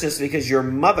going to mention this because your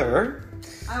mother.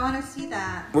 I want to see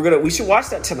that. We should watch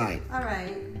that tonight. All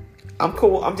right. I'm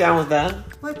cool. I'm down with that.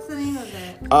 What's the name of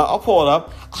it? I'll pull it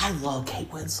up. I love Kate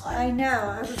Winslet. I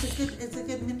know. It's a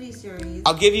good miniseries.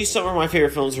 I'll give you some of my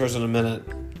favorite films of hers in a minute.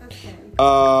 Okay.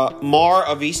 Mar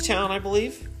of Easttown, I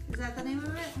believe. Is that the name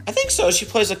of it? I think so. She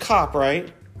plays a cop,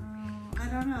 right? I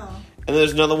don't know. And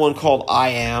there's another one called I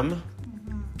Am.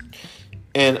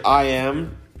 And I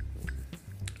Am.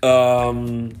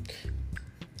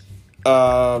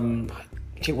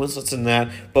 Kate Winslet's in that,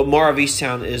 but Mar of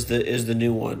Easttown is the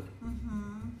new one.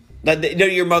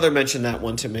 Your mother mentioned that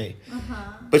one to me.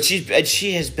 But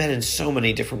she has been in so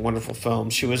many different wonderful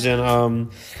films. She was in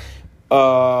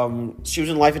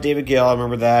Life of David Gale. I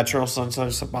remember that. Eternal Sunshine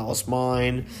of the Spotless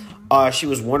Mind. She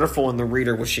was wonderful in The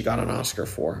Reader, which she got an Oscar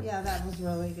for. Yeah, that was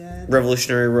really good.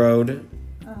 Revolutionary Road.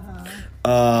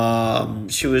 Uh-huh.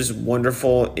 She was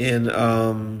wonderful in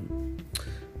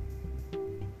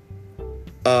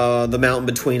The Mountain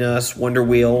Between Us, Wonder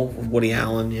Wheel with Woody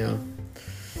Allen. Yeah.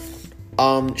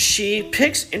 She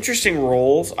picks interesting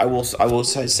roles. I will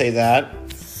say that,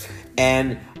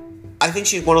 and I think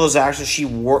she's one of those actors.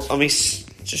 Let me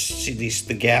just see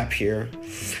the gap here.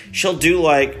 She'll do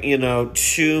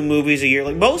 2 movies a year.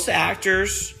 Like most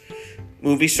actors,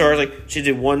 movie stars, like she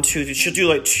did 1, 2. She'll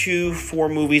do 2, 4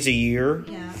 movies a year.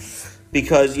 Yeah.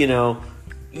 Because you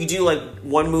do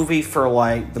 1 movie for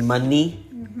the money,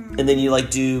 and then you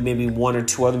do maybe 1 or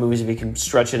 2 other movies if you can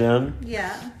stretch it in.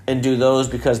 Yeah. And do those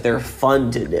because they're fun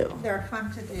to do. They're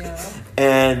fun to do.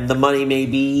 And the money may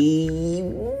be a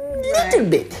little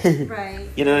bit. Right.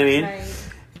 You know what I mean? Right.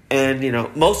 And,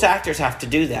 most actors have to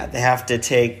do that. They have to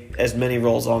take as many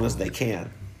roles on as they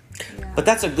can. Yeah. But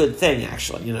that's a good thing,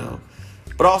 actually,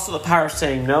 But also the power of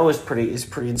saying no is pretty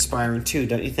inspiring, too,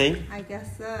 don't you think? I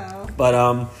guess so. But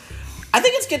I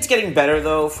think it's getting better,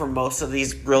 though, for most of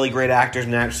these really great actors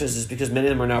and actresses is because many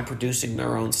of them are now producing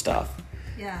their own stuff.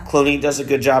 Yeah. Clooney does a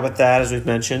good job at that, as we've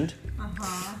mentioned.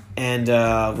 Uh-huh. And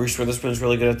Reese Witherspoon's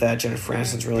really good at that. Jennifer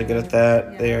Aniston's really good at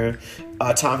that. Yeah. There,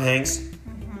 Tom Hanks.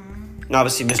 Mm-hmm.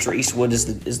 Obviously, Mr. Eastwood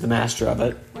is the master of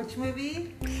it. Which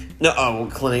movie? No,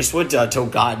 Clint Eastwood. Oh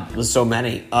God, there's so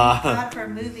many. God, for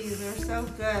movies, they're so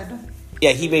good.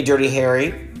 Yeah, he made Dirty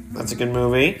Harry. That's a good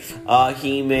movie.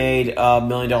 He made $1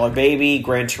 Million Baby,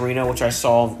 Gran Torino, which I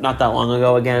saw not that long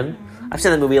ago again. I've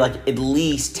seen that movie at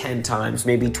least 10 times,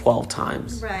 maybe 12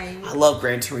 times. Right. I love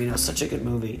Gran Torino. It's such a good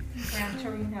movie. Gran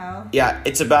Torino. Yeah,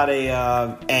 it's about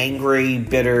a angry,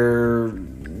 bitter,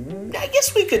 I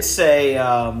guess we could say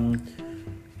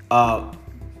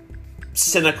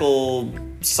cynical,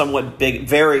 somewhat big,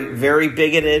 very, very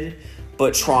bigoted,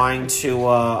 but trying to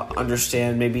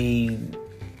understand, maybe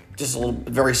just a little,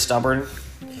 very stubborn.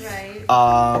 Right.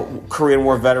 Korean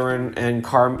War veteran and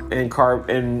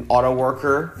auto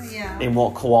worker named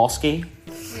Walt Kowalski.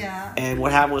 Yeah. And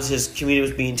what happened was his community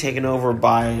was being taken over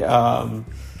by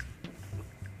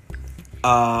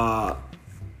I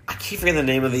can't forget the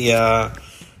name of the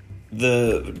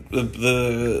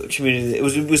community. It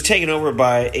was taken over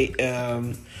by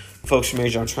folks from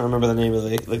Asia. I'm trying to remember the name of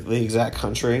the exact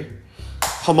country.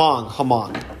 Hmong.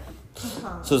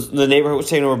 Uh-huh. So the neighborhood was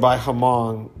taken over by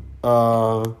Hmong.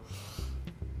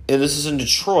 And this is in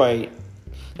Detroit,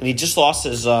 and he just lost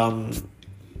his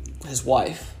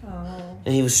wife,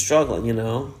 and he was struggling.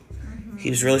 Mm-hmm. He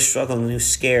was really struggling, and he was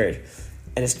scared,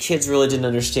 and his kids really didn't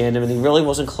understand him, and he really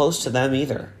wasn't close to them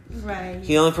either. Right.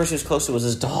 The only person he was close to was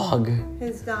his dog.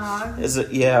 His dog.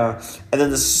 Yeah, and then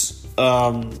this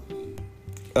so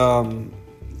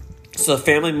the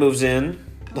family moves in.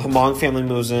 The Hmong family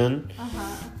moves in.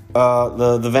 Uh-huh.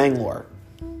 The Vanglor.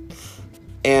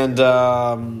 And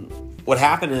what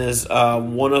happened is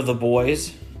one of the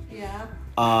boys, Yeah.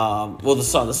 the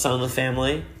son of the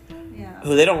family, Yeah.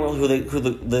 who they don't really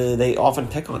they often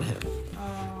pick on him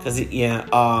because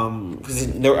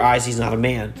in their eyes he's not a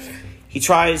man. He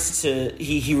tries to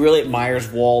he really admires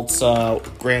Walt's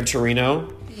Gran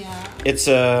Torino. Yeah. It's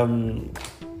like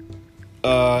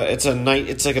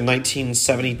a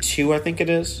 1972, I think it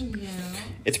is. Yeah.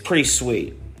 It's pretty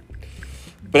sweet.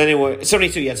 But anyway,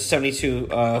 72, yeah, it's 72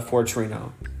 Ford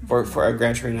Torino, for a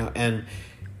Gran Torino. And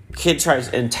his kid tries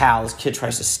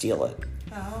to steal it.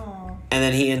 Oh. And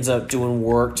then he ends up doing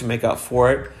work to make up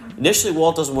for it. Initially,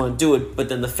 Walt doesn't want to do it, but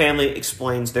then the family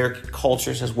explains their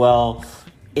cultures as well.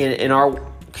 In our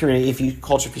community, if you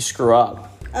screw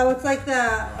up. Oh, it's like the,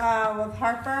 with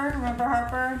Harper. Remember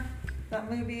Harper?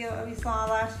 That movie that we saw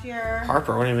last year?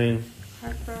 Harper, what do you mean?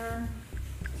 Harper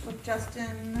with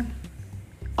Justin.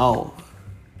 Oh.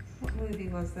 What movie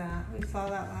was that? We saw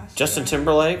that last Justin year.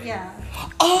 Timberlake? Yeah.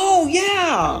 Oh,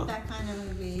 yeah! That kind of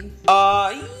movie.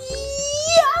 Yeah.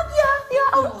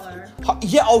 Similar.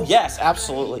 Yeah, oh, yes,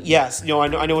 absolutely. Yes, I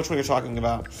know which one you're talking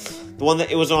about. The one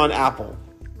that it was on Apple.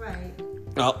 Right.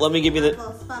 Let me give you the...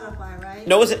 Apple, Spotify, right?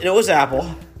 No, it was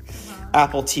Apple.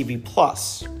 Apple TV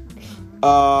Plus.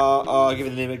 I'll give you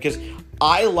the name of it because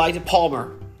I liked it.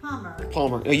 Palmer.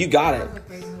 Oh, you got it. That was a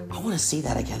great movie. I want to see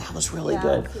that again. That was really Yeah,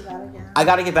 good. let's see that again. I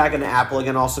got to get back into Apple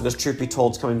again also because Truth Be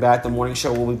Told's coming back. The morning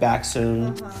show will be back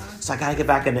soon. So I got to get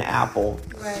back into Apple.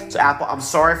 Right. So Apple, I'm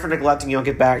sorry for neglecting you. I'll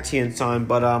get back to you in time.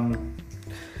 But,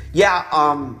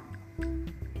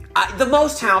 the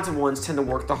most talented ones tend to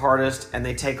work the hardest and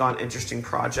they take on interesting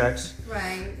projects.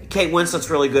 Right. Kate Winslet's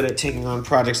really good at taking on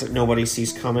projects that nobody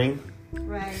sees coming.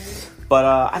 Right. But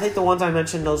I think the ones I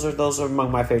mentioned, those are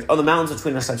among my favorites. Oh, The Mountains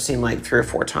Between Us, I've seen like 3 or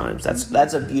 4 times.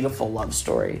 That's a beautiful love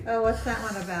story. Oh, what's that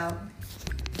one about?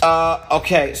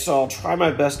 Okay, so I'll try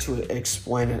my best to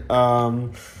explain it.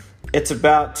 It's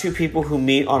about 2 people who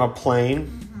meet on a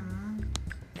plane.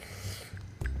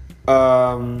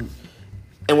 And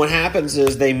what happens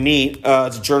is they meet,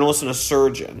 it's a journalist and a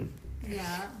surgeon.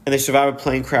 Yeah. And they survive a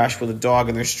plane crash with a dog,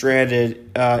 and they're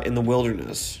stranded in the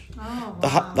wilderness. Oh,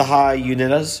 wow. The High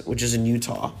Uintas, which is in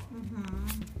Utah.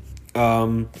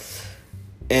 And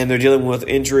they're dealing with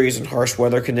injuries and harsh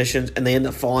weather conditions, and they end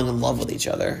up falling in love with each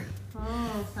other.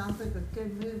 Oh, sounds like a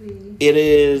good movie. It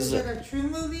is. Is it a true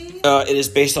movie? It is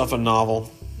based off a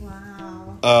novel.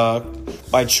 Wow.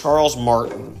 By Charles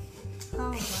Martin.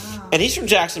 Oh, wow. And he's from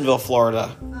Jacksonville,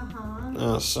 Florida.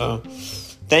 Uh-huh. So,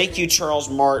 thank you, Charles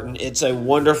Martin. It's a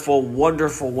wonderful,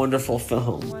 wonderful, wonderful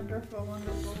film. Wonderful, wonderful,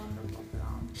 wonderful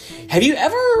film. Have you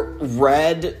ever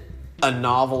read a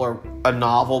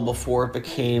novel before it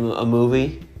became a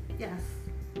movie? Yes.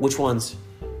 Which ones?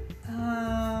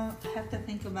 I have to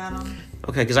think about them.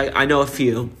 Okay, because I know a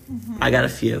few. I got a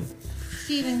few.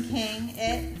 Stephen King,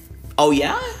 It. Oh,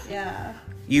 yeah? Yeah.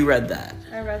 You read that?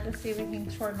 I read the Stephen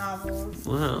King short novels.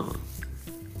 Wow.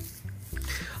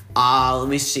 Let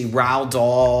me see. Roald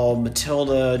Dahl,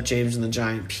 Matilda, James and the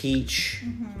Giant Peach.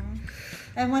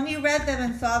 And when you read them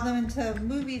and saw them into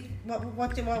movies,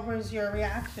 what was your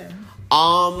reaction?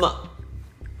 I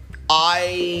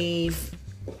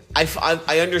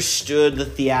understood the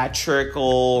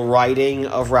theatrical writing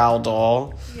of Roald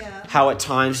Dahl. Yeah. How at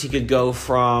times he could go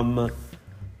from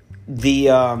the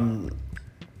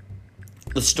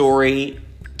story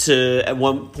to, at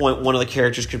one point, one of the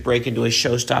characters could break into a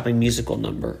show-stopping musical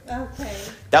number. Okay.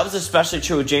 That was especially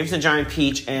true with James and the Giant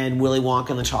Peach and Willy Wonka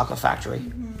and the Chocolate Factory.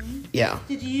 Yeah.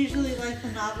 Did you usually like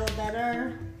the novel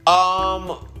better?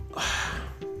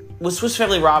 With Swiss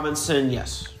Family Robinson,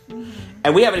 yes.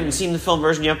 And we haven't even seen the film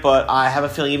version yet, but I have a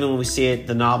feeling even when we see it,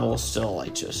 the novel is still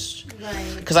like just...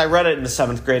 Right. Because I read it in the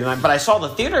 7th grade, but I saw the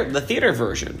theater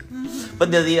version.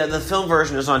 But the film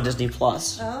version is on Disney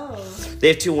Plus. Oh. They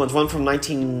have 2 ones, one from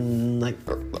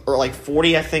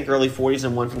 40, I think, early 40s,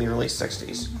 and one from the early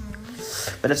 60s.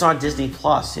 But it's on Disney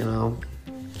Plus, you know.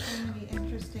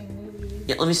 Interesting movie.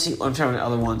 Yeah, let me see. I'm trying to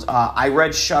other ones. I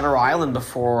read Shutter Island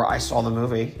before I saw the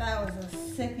movie. That was a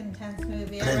sick, intense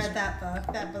movie. I read that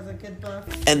book. That was a good book.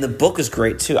 And the book is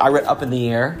great, too. I read Up in the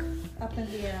Air. Up in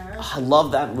the Air. I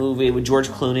love that movie with George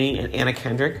Clooney and Anna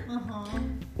Kendrick.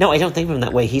 No, I don't think of him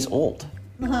that way. He's old.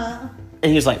 And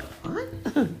he was like, what?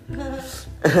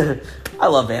 I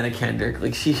love Anna Kendrick.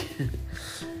 Like she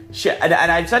and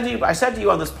I said to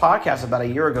you on this podcast about a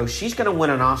year ago, she's going to win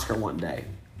an Oscar one day.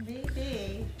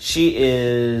 Maybe. She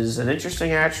is an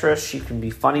interesting actress. She can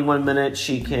be funny one minute.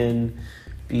 She can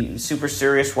be super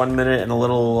serious one minute and a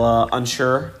little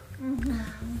unsure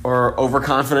or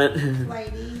overconfident.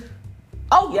 Flighty.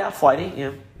 Oh, yeah, flighty,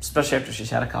 yeah. Especially after she's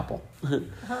had a couple.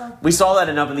 We saw that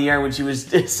in Up in the Air when she was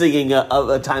singing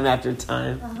Time After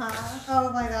Time.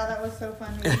 Oh my god, that was so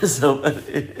funny.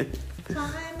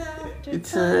 Time after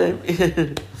time.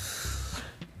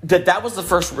 That was the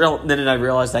first real minute I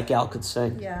realized that gal could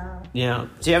sing. Yeah. Yeah.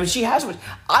 See, I mean, she has. I'm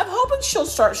hoping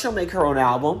she'll make her own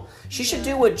album. She should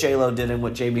do what J-Lo did and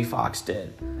what Jamie Foxx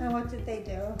did. And what did they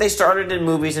do? They started in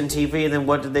movies and TV, and then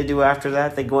what did they do after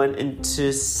that? They went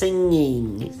into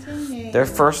singing. Their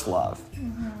first love.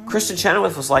 Kristen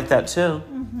Chenoweth was like that too.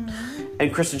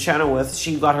 And Kristen Chenoweth,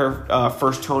 she got her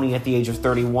first Tony at the age of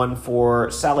 31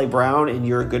 for Sally Brown in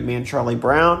You're a Good Man, Charlie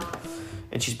Brown.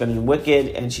 And she's been in Wicked,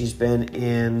 and she's been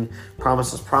in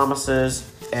Promises, Promises,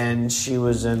 and she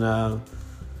was in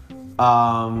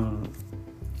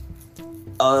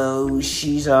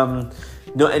she's and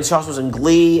she also was in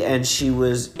Glee, and she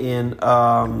was in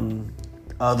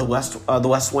the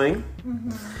West Wing.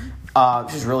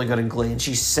 She's really good in Glee, and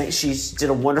she did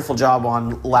a wonderful job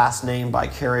on Last Name by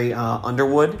Carrie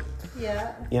Underwood.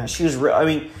 Yeah. Yeah, she was real. I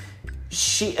mean,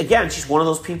 she's one of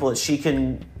those people that she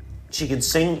can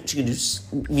sing, she can do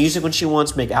music when she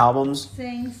wants, make albums.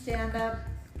 Sing, stand up.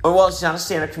 Oh, well, she's not a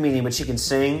stand-up comedian, but she can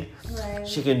sing. Right.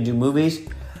 She can do movies.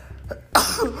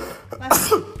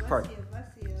 Bless you.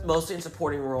 Mostly in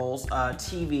supporting roles.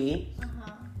 TV,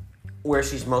 where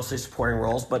she's mostly supporting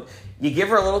roles. But you give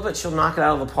her a little bit, she'll knock it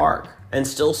out of the park and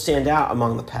still stand out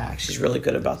among the pack. She's really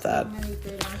good about that. Many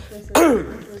great actresses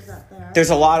out there. There's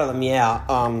a lot of them, yeah.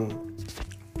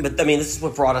 But, I mean, this is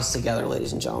what brought us together,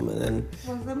 ladies and gentlemen. And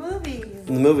was the movies.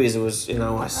 in the movies, it was,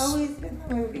 Always been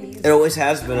the movies. It always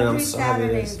has been, and I'm Every so happy it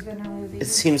Saturday's is. been a movie. It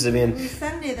seems to be. Every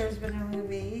Sunday there's been a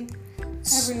movie.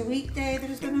 Every weekday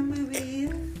there's been a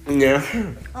movie.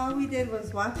 Yeah. All we did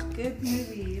was watch good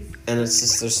movies. And it's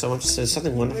just, there's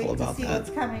something wonderful Wait about to see that. what's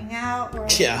coming out. Or,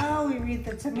 Yeah. we read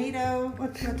the tomato.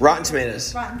 What's the Rotten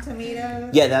Tomatoes. Rotten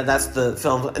Tomatoes. Yeah, that's the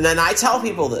film. And then I tell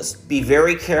people this: be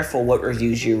very careful what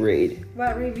reviews you read.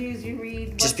 What reviews you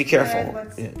read. Just be what's careful.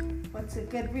 good, what's a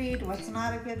good read? What's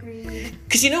not a good read?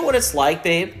 Because you know what it's like,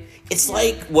 babe? It's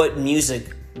like what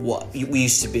music we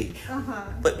used to be.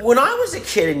 But when I was a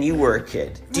kid and you were a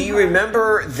kid, do you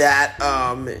remember that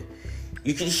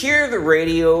you could hear the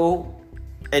radio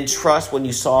and trust when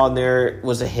you saw in there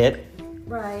was a hit?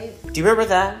 Right. Do you remember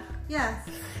that? Yes.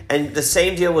 And the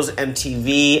same deal was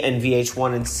MTV and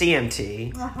VH1 and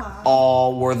CMT.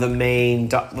 All were the main,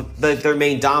 their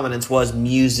main dominance was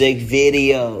music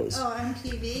videos. Oh,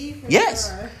 MTV? Yes.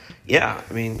 Sure. Yeah,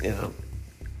 I mean,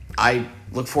 I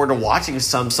look forward to watching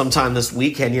sometime this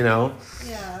weekend, Yeah.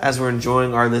 as we're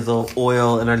enjoying our little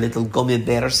oil and our little gummy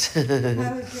bears. How was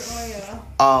your oil?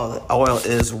 Oh, the oil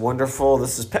is wonderful.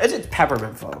 It's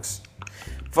peppermint, folks.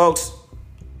 Folks.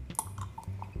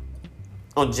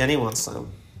 Oh, Jenny wants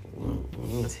some.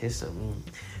 Let's taste some.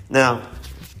 Now,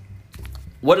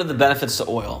 what are the benefits to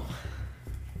oil?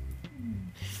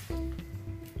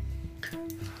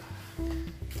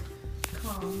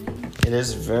 Calming. It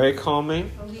is very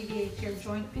calming. Alleviates your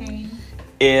joint pain.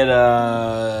 It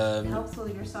Helps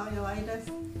with your cellulitis.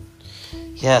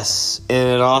 yes, and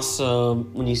it also,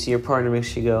 when you see your partner,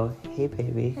 makes you go, "Hey,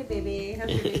 baby." Hey, baby. How's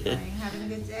your day going? Having a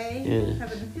good day? Yeah.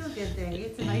 Having a feel-good day.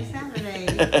 It's a nice Saturday.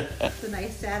 It's a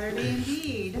nice Saturday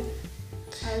indeed.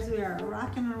 As we are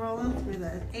rocking and rolling through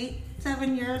the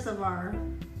 7 years of our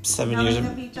 7 years knowing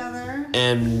of each other.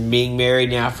 and being married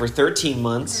now for 13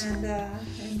 months. And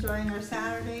enjoying our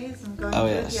Saturdays and going Oh,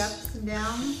 through yes. the ups and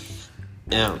downs.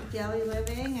 Yeah. Daily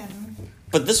living and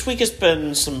But this week has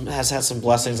had some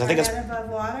blessings. I think it's. head above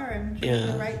water and do Yeah.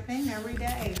 the right thing every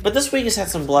day. But this week has had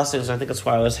some blessings. And I think that's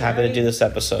why I was happy to do this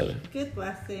episode. Good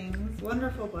blessings.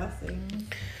 Wonderful blessings.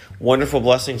 Wonderful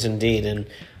blessings indeed. And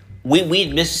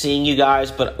we miss seeing you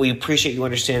guys, but we appreciate you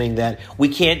understanding that we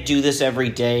can't do this every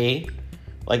day,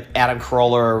 like Adam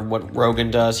Carolla or what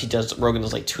Rogan does. Rogan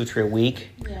does like 2 or 3 a week.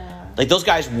 Yeah. Like those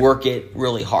guys work it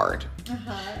really hard.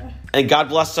 And God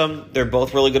bless them. They're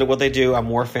both really good at what they do. I'm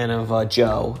more a fan of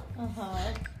Joe.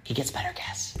 He gets better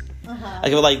guests.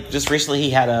 Like just recently he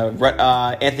had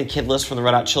Anthony Kidless from the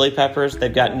Red Hot Chili Peppers.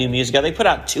 They've got new music out. They put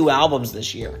out 2 albums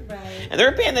this year. Right. And they're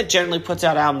a band that generally puts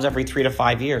out albums every 3 to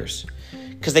 5 years.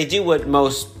 Because they do what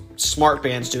most smart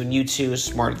bands do, and U2 is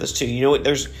smart at this too. You know what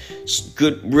there's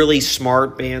good, really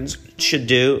smart bands should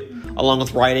do, along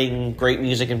with writing great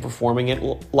music and performing it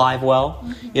live well?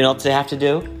 You know what they have to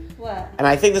do? What? And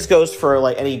I think this goes for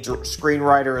like any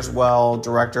screenwriter as well,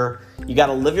 director. You got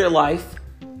to live your life.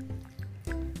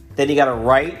 Then you got to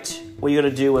write what you're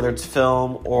going to do, whether it's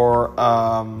film or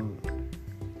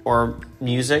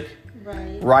music.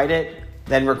 Right. Write it,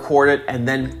 then record it, and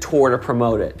then tour to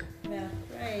promote it. That's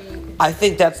right. I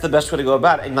think that's the best way to go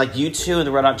about it. And like U2 and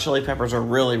the Red Hot Chili Peppers are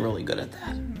really, really good at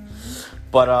that.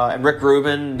 But and Rick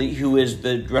Rubin, who is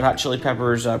the Red Hot Chili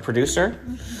Peppers producer.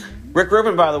 Rick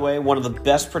Rubin, by the way, one of the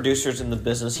best producers in the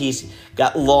business. He's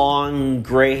got long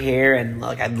gray hair and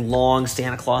like a long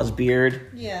Santa Claus beard.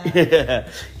 Yeah.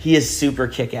 He is super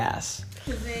kick-ass.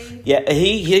 They,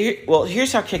 Yeah, well,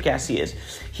 here's how kick-ass he is.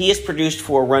 He has produced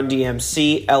for Run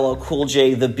DMC, LL Cool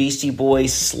J, the Beastie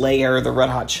Boys, Slayer, the Red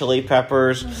Hot Chili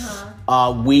Peppers,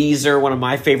 Weezer, one of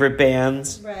my favorite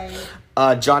bands, right.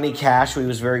 Johnny Cash, who he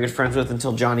was very good friends with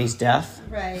until Johnny's death.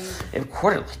 Right. They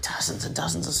recorded like dozens and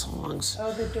dozens of songs.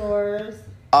 Oh, the Doors.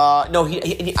 No, he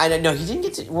didn't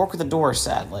get to work with the Doors,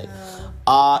 sadly.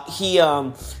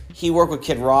 He worked with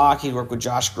Kid Rock. He worked with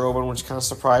Josh Groban, which kind of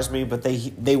surprised me. But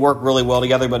they work really well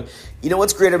together. But you know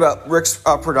what's great about Rick's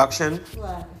production?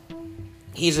 What?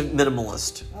 He's a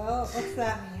minimalist. Oh, what's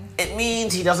that mean? It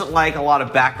means he doesn't like a lot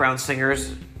of background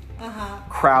singers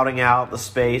crowding out the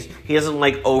space. He doesn't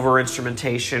like over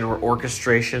instrumentation or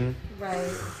orchestration. Right.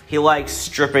 He likes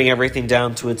stripping everything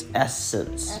down to its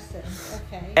essence.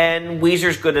 Okay. And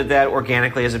Weezer's good at that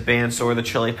organically as a band. So are the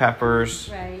Chili Peppers.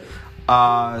 Right.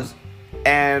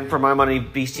 And for my money,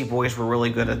 Beastie Boys were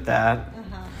really good at that.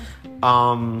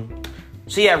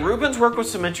 So yeah, Rubin's worked with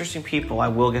some interesting people. I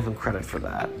will give him credit for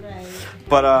that. Right.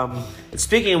 But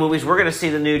speaking of movies, we're going to see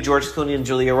the new George Clooney and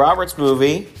Julia Roberts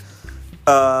movie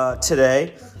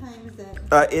today. What time is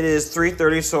it? It is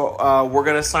 3:30, so we're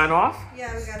going to sign off.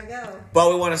 Yeah, we gotta go. But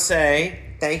we want to say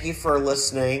thank you for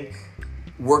listening.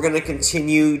 We're going to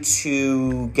continue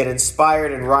to get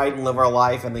inspired and write and live our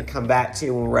life and then come back to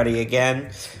you when we're ready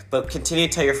again. But continue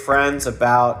to tell your friends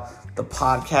about the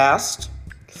podcast.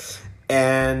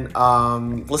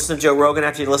 and listen to Joe Rogan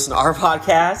after you listen to our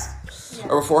podcast,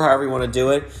 or before, however you want to do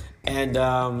it. And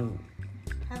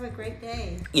have a great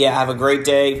day. Yeah, have a great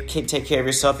day. Take care of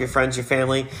yourself, your friends, your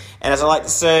family. And as I like to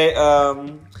say,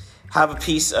 have a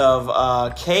piece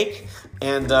of cake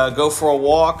and go for a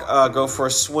walk, go for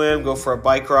a swim, go for a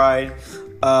bike ride.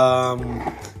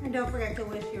 And don't forget to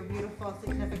wish your beautiful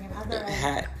significant other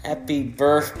happy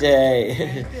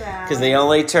birthday. Because they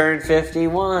only turn 50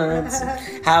 once.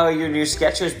 How are your new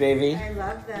Skechers, baby? I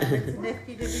love them. It's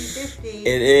nifty to be 50.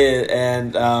 It is.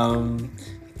 And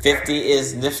 50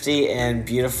 is nifty and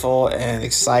beautiful and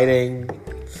exciting.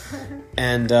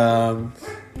 And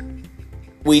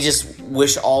we just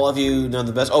wish all of you none of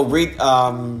the best. Oh, read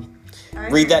that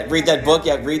book.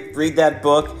 Yeah, read that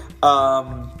book.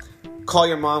 Call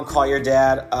your mom, call your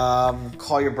dad,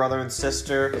 call your brother and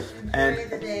sister. Enjoy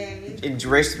the day.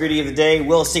 Embrace the beauty of the day.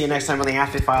 We'll see you next time on the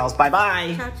After Files.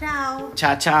 Bye-bye. Ciao, ciao.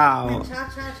 Ciao, ciao. And cha,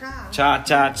 cha, cha. Cha,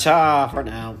 cha, cha for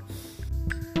now.